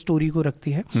तरीके से उस स्टोरी को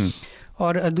रखती है।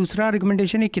 और दूसरा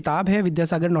रिकमेंडेशन एक किताब है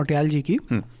विद्यासागर नौटियाल जी की,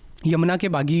 यमुना के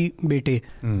बागी बेटे।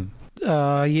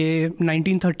 ये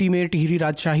 1930 में टिहरी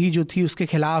राजशाही जो थी उसके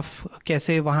खिलाफ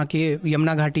कैसे वहाँ के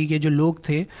यमुना घाटी के जो लोग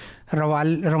थे,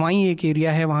 रवाई एक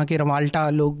एरिया है वहाँ के, रवाल्टा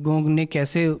लोगों ने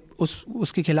कैसे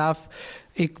उसके खिलाफ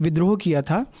एक विद्रोह किया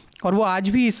था। और वो आज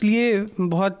भी इसलिए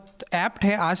बहुत एप्ट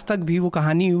है, आज तक भी वो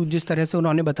कहानी जिस तरह से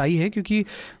उन्होंने बताई है, क्योंकि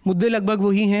मुद्दे लगभग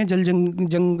वही हैं।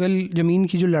 जंगल ज़मीन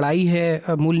की जो लड़ाई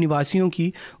है मूल निवासियों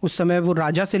की, उस समय वो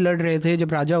राजा से लड़ रहे थे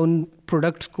जब राजा उन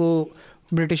प्रोडक्ट्स को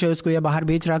ब्रिटिशर्स को या बाहर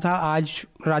बेच रहा था। आज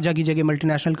राजा की जगह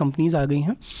मल्टीनेशनल कंपनीज आ गई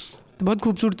हैं। बहुत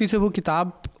खूबसूरती से वो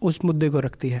किताब उस मुद्दे को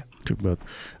रखती है। ठीक बात।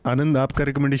 आनंद, आपका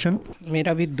रिकमेंडेशन?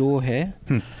 मेरा भी 2 है।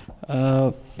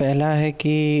 पहला है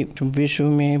कि विश्व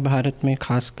में, भारत में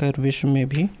खासकर विश्व में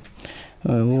भी,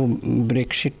 वो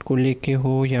ब्रेक्सिट को लेके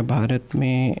हो या भारत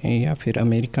में या फिर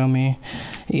अमेरिका में,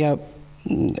 या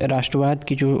राष्ट्रवाद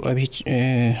की जो अभी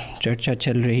चर्चा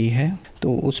चल रही है,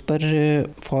 तो उस पर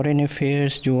फॉरेन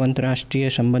अफेयर्स, जो अंतर्राष्ट्रीय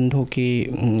संबंधों की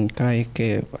का एक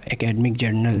एकेडमिक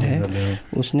जर्नल है,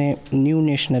 उसने न्यू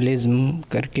नेशनलिज्म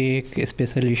करके एक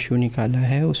स्पेशल इशू निकाला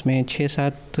है। उसमें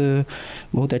 6-7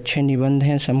 बहुत अच्छे निबंध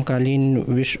हैं समकालीन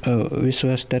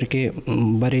विश्व स्तर के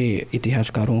बड़े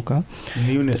इतिहासकारों का।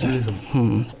 न्यू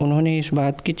नेशनलिज्म, उन्होंने इस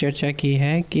बात की चर्चा की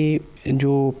है कि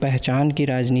जो पहचान की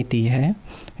राजनीति है,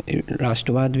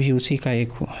 राष्ट्रवाद भी उसी का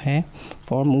एक है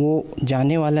फॉर्म, वो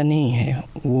जाने वाला नहीं है।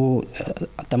 वो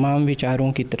तमाम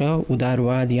विचारों की तरह,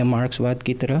 उदारवाद या मार्क्सवाद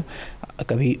की तरह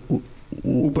कभी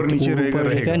ऊपर नीचे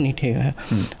रहेगा नहीं रहेगा।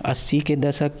 80 के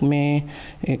दशक में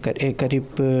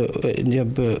करीब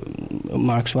जब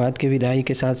मार्क्सवाद के विदाई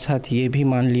के साथ साथ ये भी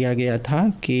मान लिया गया था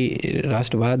कि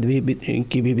राष्ट्रवाद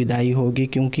की भी विदाई होगी,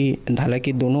 क्योंकि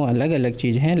हालांकि दोनों अलग अलग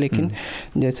चीज़ हैं, लेकिन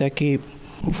जैसा कि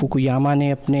फुकुयामा ने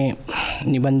अपने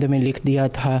निबंध में लिख दिया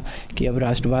था कि अब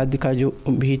राष्ट्रवाद का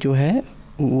जो है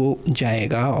वो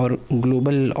जाएगा, और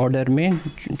ग्लोबल ऑर्डर में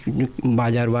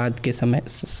बाजारवाद के समय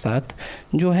साथ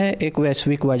जो है एक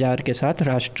वैश्विक बाजार के साथ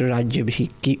राष्ट्र राज्य भी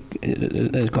की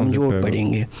कमज़ोर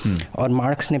पड़ेंगे। और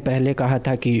मार्क्स ने पहले कहा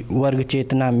था कि वर्ग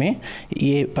चेतना में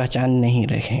ये पहचान नहीं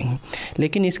रहेंगे,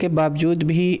 लेकिन इसके बावजूद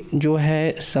भी जो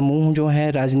है समूह जो है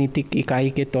राजनीतिक इकाई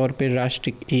के तौर पर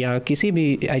राष्ट्र या किसी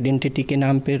भी आइडेंटिटी के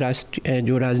नाम पे राष्ट्र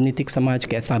जो राजनीतिक समाज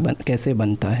कैसे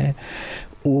बनता है,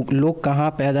 वो लोग कहाँ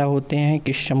पैदा होते हैं,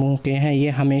 किस समूह के हैं, ये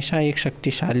हमेशा एक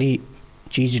शक्तिशाली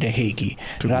चीज़ रहेगी।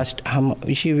 राष्ट्र, हम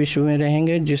इसी विश्व में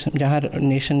रहेंगे जहाँ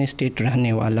नेशन स्टेट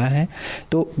रहने वाला है।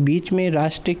 तो बीच में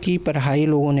राष्ट्र की पढ़ाई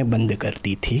लोगों ने बंद कर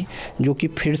दी थी, जो कि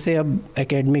फिर से अब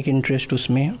एकेडमिक इंटरेस्ट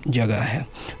उसमें जगह है।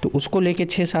 तो उसको लेके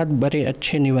 6-7 बड़े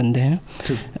अच्छे निबंध हैं।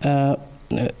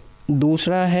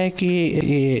 दूसरा है कि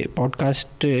ये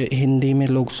पॉडकास्ट हिंदी में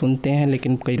लोग सुनते हैं,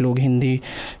 लेकिन कई लोग हिंदी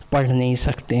पढ़ नहीं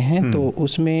सकते हैं, तो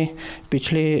उसमें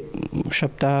पिछले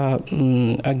सप्ताह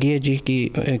अज्ञे जी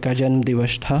का जन्म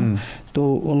दिवस था, तो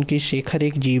उनकी शेखर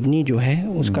एक जीवनी जो है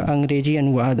उसका अंग्रेजी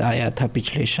अनुवाद आया था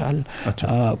पिछले साल।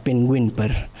 पेंगुइन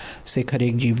पर शेखर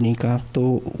एक जीवनी का। तो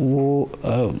वो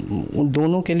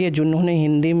दोनों के लिए, जिन्होंने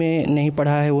हिंदी में नहीं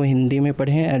पढ़ा है वो हिंदी में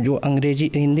पढ़ें, जो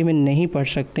अंग्रेजी हिंदी में नहीं पढ़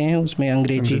सकते हैं उसमें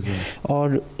अंग्रेजी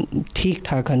और ठीक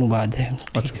ठाक अनुवाद है।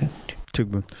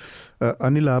 ठीक।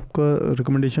 अनिल, आपका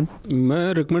रिकमेंडेशन?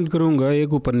 मैं रिकमेंड करूंगा,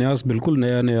 एक उपन्यास बिल्कुल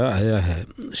नया आया है,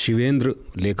 शिवेंद्र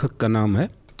लेखक का नाम है,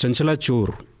 चंचला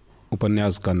चोर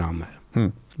उपन्यास का नाम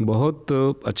है। बहुत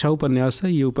अच्छा उपन्यास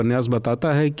है। ये उपन्यास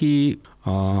बताता है कि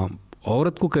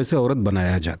औरत को कैसे औरत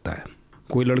बनाया जाता है।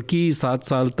 कोई लड़की 7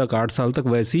 साल तक 8 साल तक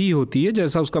वैसी ही होती है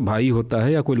जैसा उसका भाई होता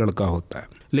है या कोई लड़का होता है,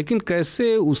 लेकिन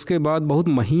कैसे उसके बाद बहुत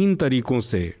महीन तरीक़ों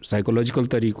से, साइकोलॉजिकल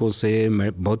तरीक़ों से,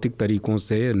 भौतिक तरीक़ों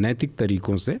से, नैतिक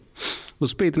तरीक़ों से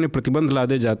उस पर इतने प्रतिबंध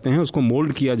लादे जाते हैं, उसको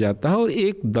मोल्ड किया जाता है और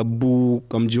एक दब्बू,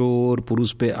 कमज़ोर,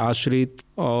 पुरुष पे आश्रित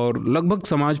और लगभग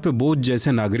समाज पे बोझ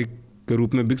जैसे नागरिक के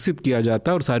रूप में विकसित किया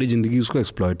जाता है और सारी ज़िंदगी उसको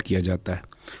एक्सप्लॉइट किया जाता है।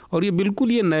 और ये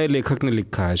बिल्कुल ये नए लेखक ने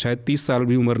लिखा है, शायद 30 साल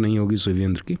भी उम्र नहीं होगी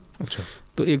शिवेंद्र की। अच्छा।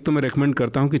 तो एक तो मैं रेकमेंड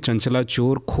करता हूँ कि चंचला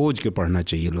चोर खोज के पढ़ना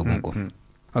चाहिए लोगों को।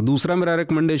 और दूसरा मेरा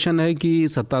रिकमेंडेशन है कि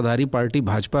सत्ताधारी पार्टी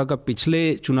भाजपा का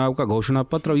पिछले चुनाव का घोषणा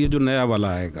पत्र और ये जो नया वाला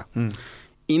आएगा,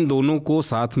 इन दोनों को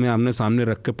साथ में आमने सामने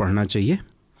रख के पढ़ना चाहिए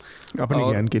अपने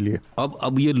ज्ञान के लिए।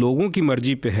 अब ये लोगों की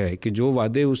मर्जी पे है कि जो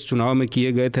वादे उस चुनाव में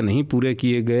किए गए थे नहीं पूरे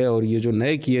किए गए और ये जो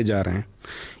नए किए जा रहे हैं,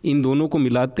 इन दोनों को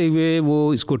मिलाते हुए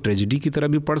वो इसको ट्रेजेडी की तरह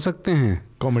भी पढ़ सकते हैं,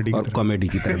 कॉमेडी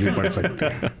की तरह भी पढ़ सकते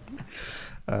हैं।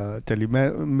 चलिए,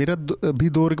 मेरा भी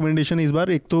 2 रिकमेंडेशन है इस बार।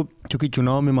 एक तो क्योंकि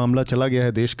चुनाव में मामला चला गया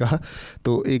है देश का,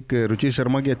 तो एक रुचि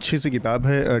शर्मा की अच्छी सी किताब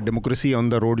है डेमोक्रेसी ऑन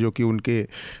द रोड, जो कि उनके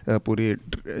पूरी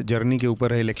जर्नी के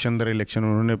ऊपर है, इलेक्शन दर इलेक्शन।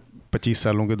 उन्होंने 25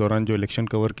 सालों के दौरान जो इलेक्शन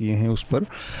कवर किए हैं उस पर,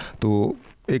 तो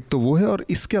एक तो वो है। और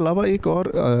इसके अलावा एक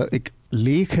और एक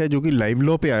लेख है जो कि लाइव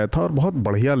लॉ पे आया था और बहुत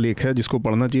बढ़िया लेख है जिसको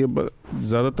पढ़ना चाहिए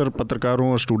ज़्यादातर पत्रकारों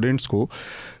और स्टूडेंट्स को,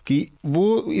 कि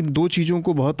वो इन 2 चीज़ों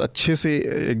को बहुत अच्छे से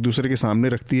एक दूसरे के सामने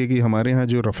रखती है कि हमारे यहाँ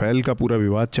जो राफेल का पूरा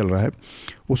विवाद चल रहा है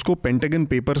उसको पेंटागन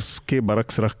पेपर्स के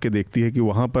बरक्स रख के देखती है कि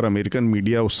वहाँ पर अमेरिकन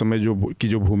मीडिया उस समय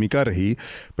जो भूमिका रही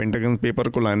पेंटागन पेपर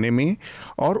को लाने में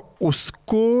और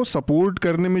उसको सपोर्ट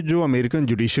करने में जो अमेरिकन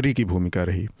जुडिशरी की भूमिका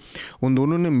रही, उन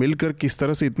दोनों ने मिलकर किस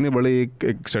तरह से इतने बड़े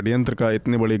एक षड्यंत्र का,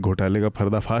 इतने बड़े घोटाले का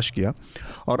पर्दाफाश किया।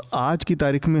 और आज की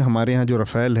तारीख में हमारे यहाँ जो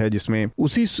राफेल है, जिसमें में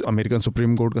उसी अमेरिकन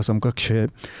सुप्रीम कोर्ट का समकक्ष है,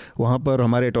 वहाँ पर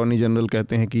हमारे अटॉर्नी जनरल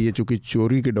कहते हैं कि ये चूँकि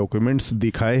चोरी के डॉक्यूमेंट्स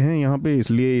दिखाए हैं यहाँ पे,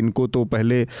 इसलिए इनको तो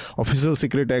पहले ऑफिशियल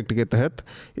सीक्रेट एक्ट के तहत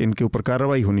इनके ऊपर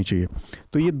कार्रवाई होनी चाहिए।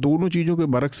 तो ये दोनों चीज़ों के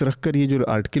बरक्स रखकर ये जो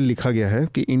आर्टिकल लिखा गया है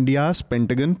कि India's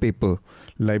pentagon paper,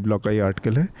 live law का ये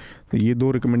आर्टिकल है, तो ये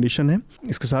 2 रिकमेंडेशन है।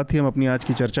 इसके साथ ही हम अपनी आज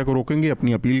की चर्चा को रोकेंगे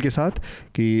अपनी अपील के साथ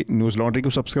कि न्यूज़ लॉन्ड्री को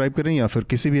सब्सक्राइब करें या फिर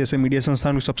किसी भी ऐसे मीडिया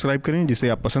संस्थान को सब्सक्राइब करें जिसे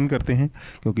आप पसंद करते हैं,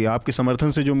 क्योंकि आपके समर्थन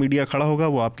से जो मीडिया खड़ा होगा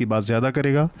वो आपकी बात ज़्यादा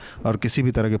करेगा और किसी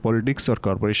भी तरह के पॉलिटिक्स और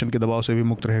कॉरपोरेशन के दबाव से भी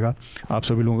मुक्त रहेगा। आप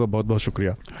सभी लोगों का बहुत बहुत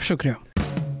शुक्रिया।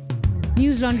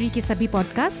 न्यूज़ लॉन्ड्री के सभी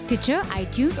पॉडकास्ट टिचर,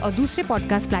 iTunes और दूसरे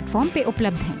पॉडकास्ट प्लेटफॉर्म पे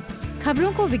उपलब्ध हैं।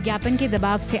 खबरों को विज्ञापन के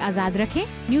दबाव से आजाद रखें,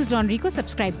 न्यूज़ लॉन्ड्री को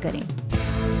सब्सक्राइब करें।